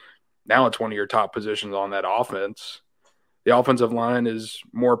State. Now it's one of your top positions on that offense. The offensive line is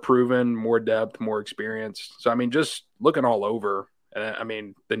more proven, more depth, more experienced. So, I mean, just looking all over. And I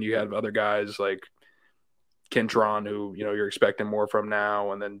mean, then you have other guys like Kentron, who, you're expecting more from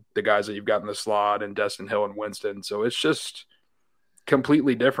now. And then the guys that you've got in the slot and Destin Hill and Winston. So it's just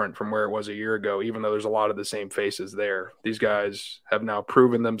completely different from where it was a year ago, even though there's a lot of the same faces there. These guys have now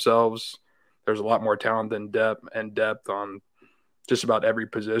proven themselves. There's a lot more talent and depth on just about every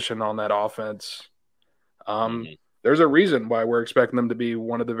position on that offense. There's a reason why we're expecting them to be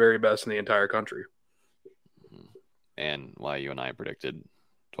one of the very best in the entire country. And why you and I predicted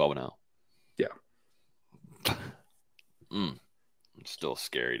 12-0. Yeah. It's still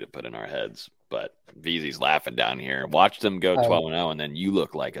scary to put in our heads, but VZ's laughing down here. Watch them go 12-0, and then you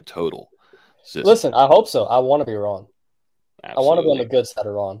look like a total system. Listen, I hope so. I want to be wrong. Absolutely. I want to be on the good side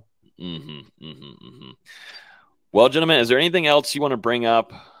of wrong. Well, gentlemen, is there anything else you want to bring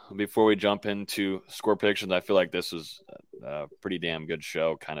up before we jump into score predictions? I feel like this is a pretty damn good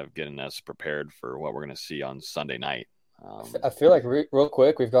show, kind of getting us prepared for what we're going to see on Sunday night. I feel like real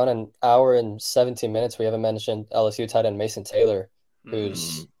quick, we've gone an hour and 17 minutes. We haven't mentioned LSU tight end Mason Taylor,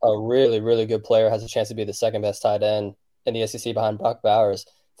 who's a really, really good player, has a chance to be the second best tight end in the SEC behind Brock Bowers.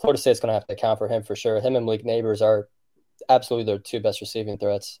 Florida State's going to have to account for him for sure. Him and Malik Neighbors are absolutely their two best receiving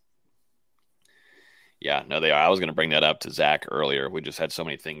threats. Yeah, no, they are. I was going to bring that up to Zach earlier. We just had so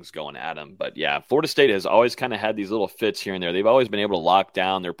many things going at him. But yeah, Florida State has always kind of had these little fits here and there. They've always been able to lock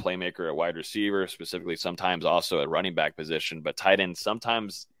down their playmaker at wide receiver, specifically sometimes also at running back position. But tight end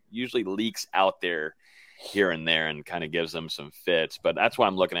sometimes usually leaks out there here and there and kind of gives them some fits. But that's why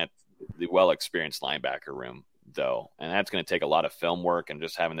I'm looking at the well-experienced linebacker room, though. And that's going to take a lot of film work, and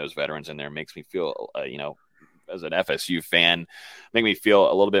just having those veterans in there makes me feel, as an FSU fan, make me feel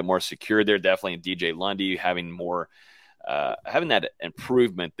a little bit more secure there. Definitely DJ Lundy having more, having that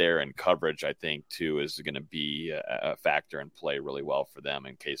improvement there in coverage, I think, too, is going to be a factor and play really well for them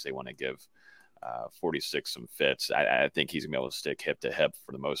in case they want to give 46 some fits. I think he's gonna be able to stick hip to hip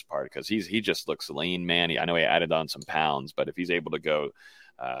for the most part, because he just looks lean, man. I know he added on some pounds, but if he's able to go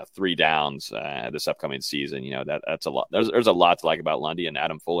 3 downs this upcoming season, that's a lot. There's a lot to like about Lundy, and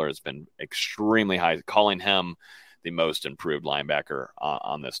Adam Fuller has been extremely high, calling him the most improved linebacker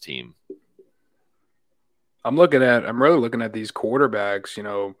on this team. I'm really looking at these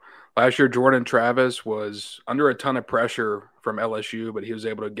quarterbacks. Last year Jordan Travis was under a ton of pressure from LSU, but he was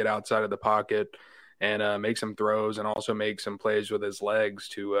able to get outside of the pocket and make some throws, and also make some plays with his legs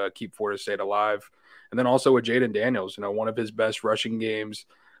to keep Florida State alive. And then also with Jaden Daniels, one of his best rushing games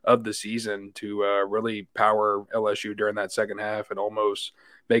of the season to really power LSU during that second half and almost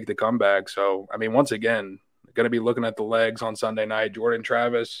make the comeback. So, once again, going to be looking at the legs on Sunday night. Jordan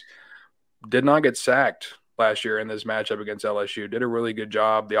Travis did not get sacked last year in this matchup against LSU. Did a really good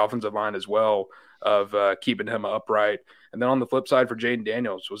job, the offensive line as well, of keeping him upright. And then on the flip side for Jaden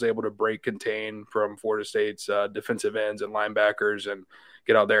Daniels, was able to break contain from Florida State's defensive ends and linebackers and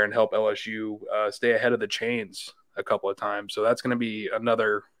get out there and help LSU stay ahead of the chains a couple of times. So that's going to be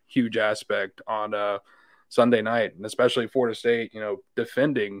another huge aspect on Sunday night, and especially Florida State,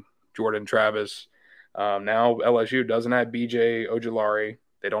 defending Jordan Travis. Now LSU doesn't have BJ Ojulari.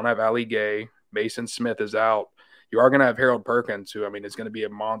 They don't have Ali Gay. Mason Smith is out. You are going to have Harold Perkins, who, is going to be a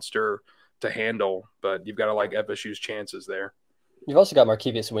monster to handle, but you've got to like FSU's chances there. You've also got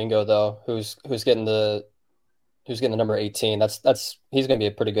Markevius Wingo, though, who's getting the number 18. That's he's going to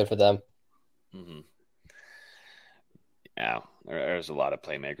be pretty good for them. Mm-hmm. Yeah, there's a lot of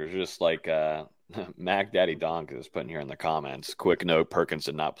playmakers, just like Mac Daddy Donk is putting here in the comments. Quick note, Perkins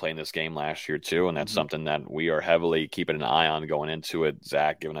did not play in this game last year too, and that's something that we are heavily keeping an eye on going into it.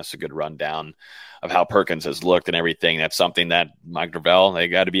 Zach giving us a good rundown of how Perkins has looked and everything. That's something that Mike Gravel, they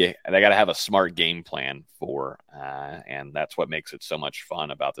got to have a smart game plan for, and that's what makes it so much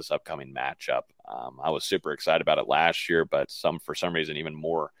fun about this upcoming matchup. I was super excited about it last year, but for some reason even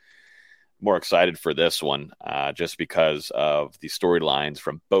more excited for this one, just because of the storylines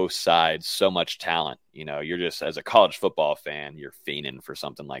from both sides. So much talent. You're just, as a college football fan, you're fiending for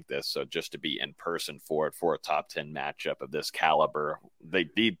something like this. So just to be in person for a top 10 matchup of this caliber,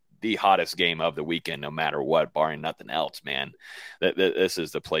 the hottest game of the weekend, no matter what, barring nothing else, man. This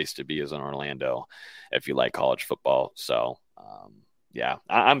is the place to be, as in Orlando, if you like college football. So yeah,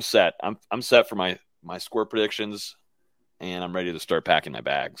 I'm set. I'm set for my score predictions, and I'm ready to start packing my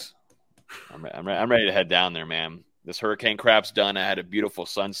bags. I'm ready to head down there, man. This hurricane crap's done. I had a beautiful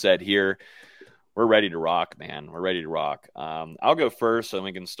sunset here. We're ready to rock, man. We're ready to rock. I'll go first, so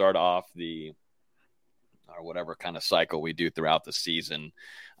we can start off or whatever kind of cycle we do throughout the season.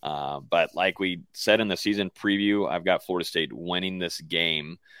 But like we said in the season preview, I've got Florida State winning this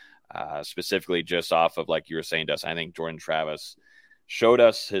game, specifically just off of, like you were saying, Dustin. I think Jordan Travis showed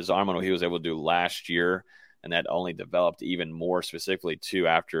us his arm on what he was able to do last year, and that only developed even more, specifically too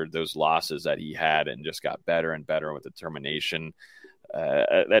after those losses that he had, and just got better and better with determination.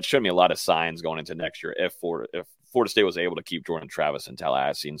 That showed me a lot of signs going into next year if Florida State was able to keep Jordan Travis in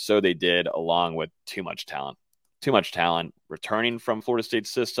Tallahassee. And so they did, along with too much talent returning from Florida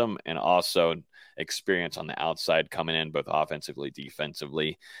State's system, and also experience on the outside coming in, both offensively,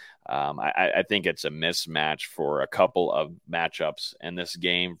 defensively. I think it's a mismatch for a couple of matchups in this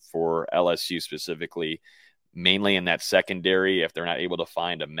game for LSU specifically, mainly in that secondary. If they're not able to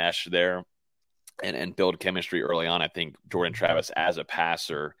find a mesh there and build chemistry early on, I think Jordan Travis as a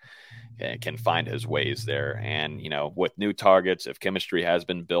passer can find his ways there. And, with new targets, if chemistry has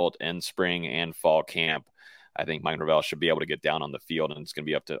been built in spring and fall camp, I think Mike Norvell should be able to get down on the field, and it's going to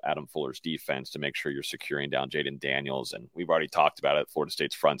be up to Adam Fuller's defense to make sure you're securing down Jaden Daniels. And we've already talked about it, Florida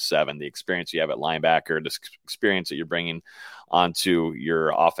State's front seven, the experience you have at linebacker, the experience that you're bringing onto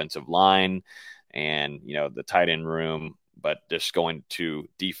your offensive line, and, the tight end room. But just going to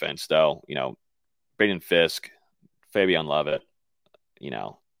defense, though, Braden Fisk, Fabian Lovett,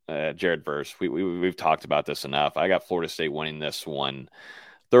 Jared Verse, we've talked about this enough. I got Florida State winning this one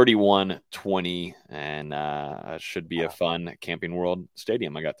 31-20, and should be a fun Camping World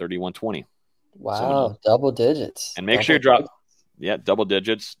Stadium. I got 31-20. Wow, Seminoles. double digits. And make sure you drop double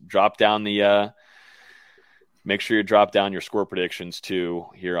digits. Drop down the make sure you drop down your score predictions too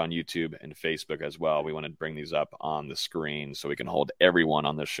here on YouTube and Facebook as well. We want to bring these up on the screen so we can hold everyone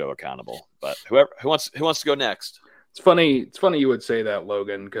on this show accountable. But who wants to go next? It's funny you would say that,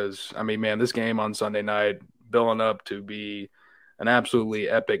 Logan, because I mean, man, this game on Sunday night building up to be an absolutely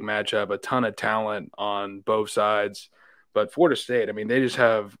epic matchup, a ton of talent on both sides. But Florida State, I mean, they just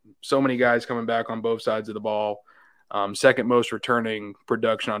have so many guys coming back on both sides of the ball. Second most returning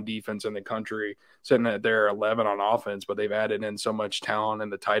production on defense in the country, sitting at their 11 on offense, but they've added in so much talent in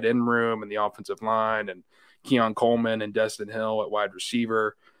the tight end room and the offensive line, and Keon Coleman and Destin Hill at wide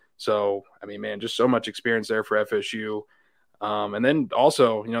receiver. So, I mean, man, just so much experience there for FSU. And then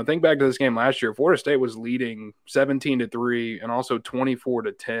also, think back to this game last year. Florida State was leading 17-3 and also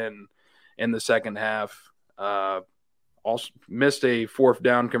 24-10 in the second half. Also missed a fourth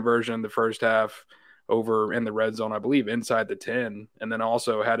down conversion in the first half over in the red zone, I believe, inside the 10, and then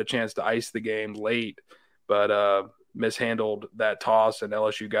also had a chance to ice the game late, but mishandled that toss, and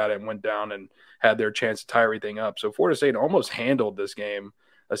LSU got it and went down and had their chance to tie everything up. So Florida State almost handled this game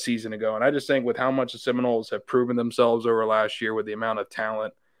a season ago, and I just think with how much the Seminoles have proven themselves over last year with the amount of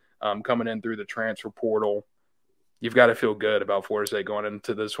talent coming in through the transfer portal, you've got to feel good about Florida State going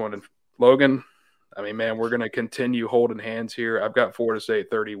into this one. And Logan, I mean, man, we're going to continue holding hands here. I've got Florida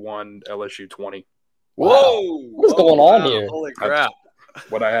State 31, LSU 20. Whoa! What is going on here? Holy crap! That's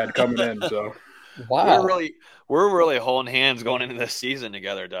what I had coming in. So, wow, we're really holding hands going into this season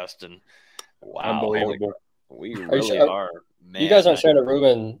together, Dustin. Wow, unbelievable! We really are. Man, you guys aren't sharing a room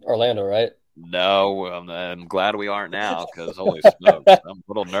in Orlando, right? No, I'm glad we aren't now because holy smokes, I'm a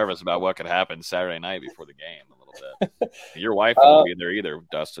little nervous about what could happen Saturday night before the game. A little bit. Your wife won't be in there either,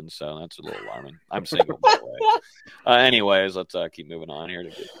 Dustin. So that's a little alarming. I'm single, by the way. Anyways, let's keep moving on here to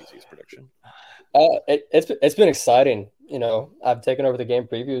get PC's prediction. It's been exciting. I've taken over the game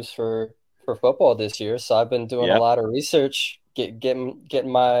previews for football this year, so I've been doing a lot of research, getting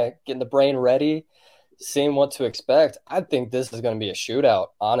the brain ready, seeing what to expect. I think this is going to be a shootout.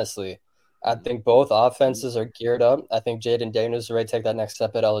 Honestly, I think both offenses are geared up. I think Jaden Daniels is ready to take that next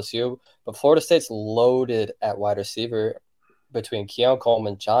step at LSU, but Florida State's loaded at wide receiver between Keon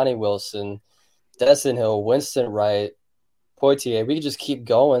Coleman, Johnny Wilson, Destin Hill, Winston Wright, Poitier. We could just keep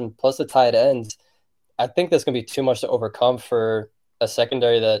going. Plus the tight ends. I think that's going to be too much to overcome for a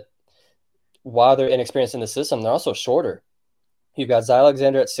secondary that, while they're inexperienced in the system, they're also shorter. You've got Zy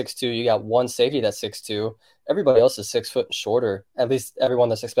Alexander at 6'2". You got one safety that's 6'2". Everybody else is 6 foot and shorter, at least everyone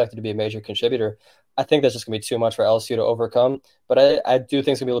that's expected to be a major contributor. I think that's just going to be too much for LSU to overcome. But I do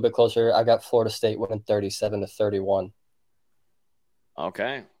think it's going to be a little bit closer. I got Florida State winning 37-31.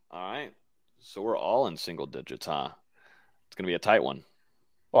 Okay. All right. So we're all in single digits, huh? It's going to be a tight one.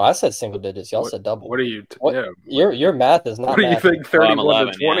 Well, I said single digits. Y'all said double. What are you? Your math is not. What do you think? 31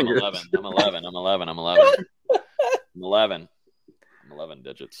 to 20. I'm 11. I'm 11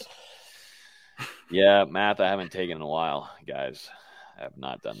 digits. Yeah, math I haven't taken in a while, guys. I have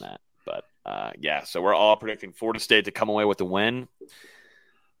not done that. But so we're all predicting Florida State to come away with the win.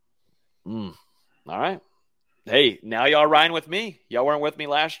 All right. Hey, now y'all riding with me. Y'all weren't with me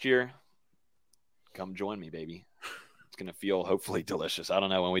last year. Come join me, baby. It's going to feel hopefully delicious. I don't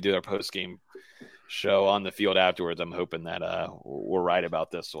know. When we do our post-game show on the field afterwards, I'm hoping that we're right about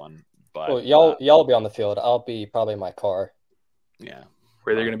this one. But well, y'all will be on the field. I'll be probably in my car. Yeah.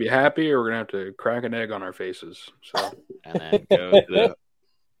 We're either going to be happy or we're going to have to crack an egg on our faces. So, and then go and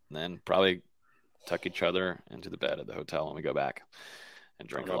then probably tuck each other into the bed at the hotel when we go back and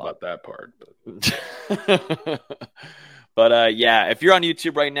drink I don't know about that part. But if you're on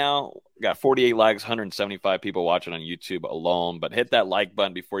YouTube right now, we got 48 likes, 175 people watching on YouTube alone. But hit that like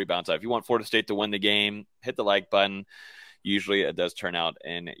button before you bounce out. If you want Florida State to win the game, hit the like button. Usually it does turn out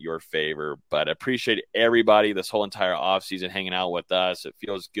in your favor. But I appreciate everybody this whole entire offseason hanging out with us. It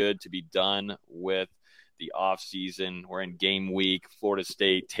feels good to be done with the offseason. We're in game week. Florida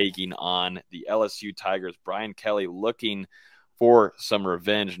State taking on the LSU Tigers. Brian Kelly looking for some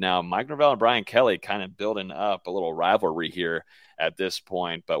revenge now. Mike Norvell and Brian Kelly kind of building up a little rivalry here at this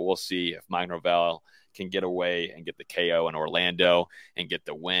point, but we'll see if Mike Norvell can get away and get the KO in Orlando and get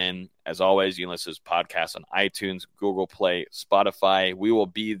the win. As always, you can listen to this podcast on iTunes, Google Play, Spotify. We will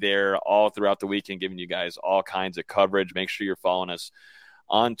be there all throughout the weekend giving you guys all kinds of coverage. Make sure you're following us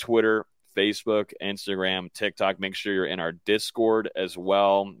on Twitter, Facebook, Instagram, TikTok. Make sure you're in our Discord as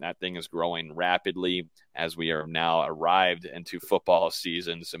well. That thing is growing rapidly as we are now arrived into football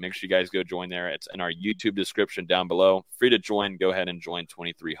season. So make sure you guys go join there. It's in our YouTube description down below. Free to join. Go ahead and join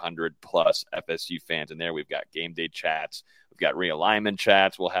 2,300 plus FSU fans in there. We've got game day chats. We've got realignment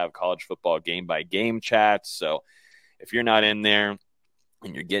chats. We'll have college football game-by-game chats. So if you're not in there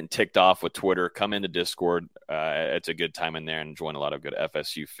and you're getting ticked off with Twitter, come into Discord. It's a good time in there and join a lot of good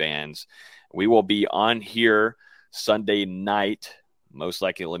FSU fans. We will be on here Sunday night, most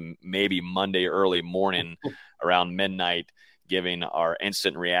likely maybe Monday early morning around midnight, giving our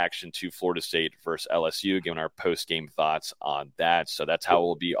instant reaction to Florida State versus LSU, giving our post-game thoughts on that. So that's how it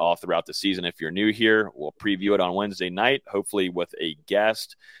will be all throughout the season. If you're new here, we'll preview it on Wednesday night, hopefully with a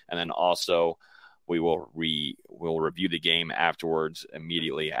guest, and then also we'll review the game afterwards,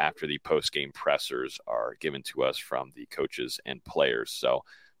 immediately after the post-game pressers are given to us from the coaches and players. So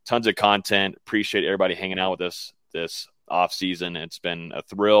tons of content. Appreciate everybody hanging out with us this off season. It's been a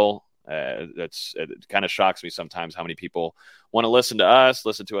thrill. It kind of shocks me sometimes how many people want to listen to us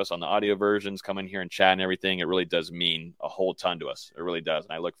on the audio versions, come in here and chat and everything. It really does mean a whole ton to us. It really does.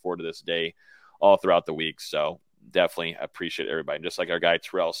 And I look forward to this day all throughout the week. So definitely appreciate everybody. And just like our guy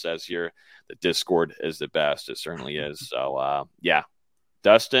Terrell says here, the Discord is the best. It certainly is. So yeah,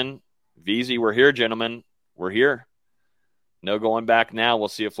 Dustin, VZ, we're here, gentlemen. We're here. No going back now. We'll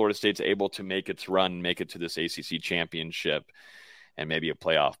see if Florida State's able to make its run, make it to this ACC championship, and maybe a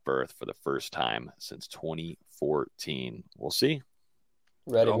playoff berth for the first time since 2014. We'll see.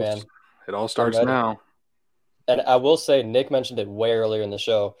 Ready, man. It all starts now. And I will say, Nick mentioned it way earlier in the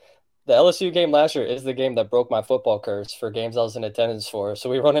show. The LSU game last year is the game that broke my football curse for games I was in attendance for.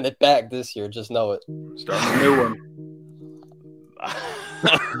 So we're running it back this year. Just know it. Start a new one.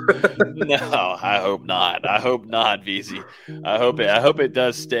 No, I hope not. I hope not, VZ. I hope it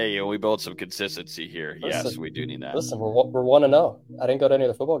does stay and we build some consistency here. Listen, yes, we do need that. Listen, we're 1-0. I didn't go to any of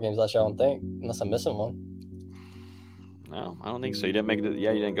the football games last year, I don't think, unless I'm missing one. No, I don't think so. You didn't make it.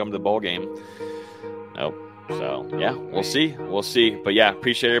 You didn't come to the bowl game. Nope. So yeah, we'll see. We'll see. But yeah,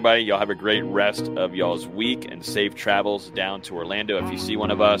 appreciate everybody. Y'all have a great rest of y'all's week and safe travels down to Orlando. If you see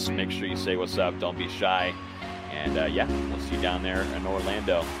one of us, make sure you say what's up. Don't be shy. And yeah, we'll see you down there in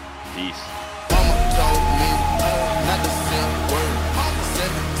Orlando. Peace. Mama told me not to say a word.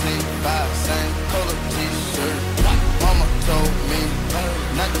 17.5, same color t-shirt. Mama told me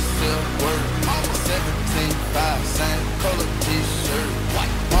not to say a word. 17.5, same color t-shirt.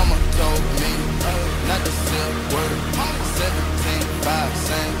 Mama told me not to say a word. 17.5,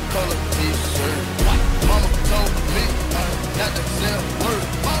 same color t-shirt. Mama told me not to say a word.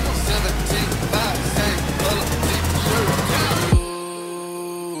 17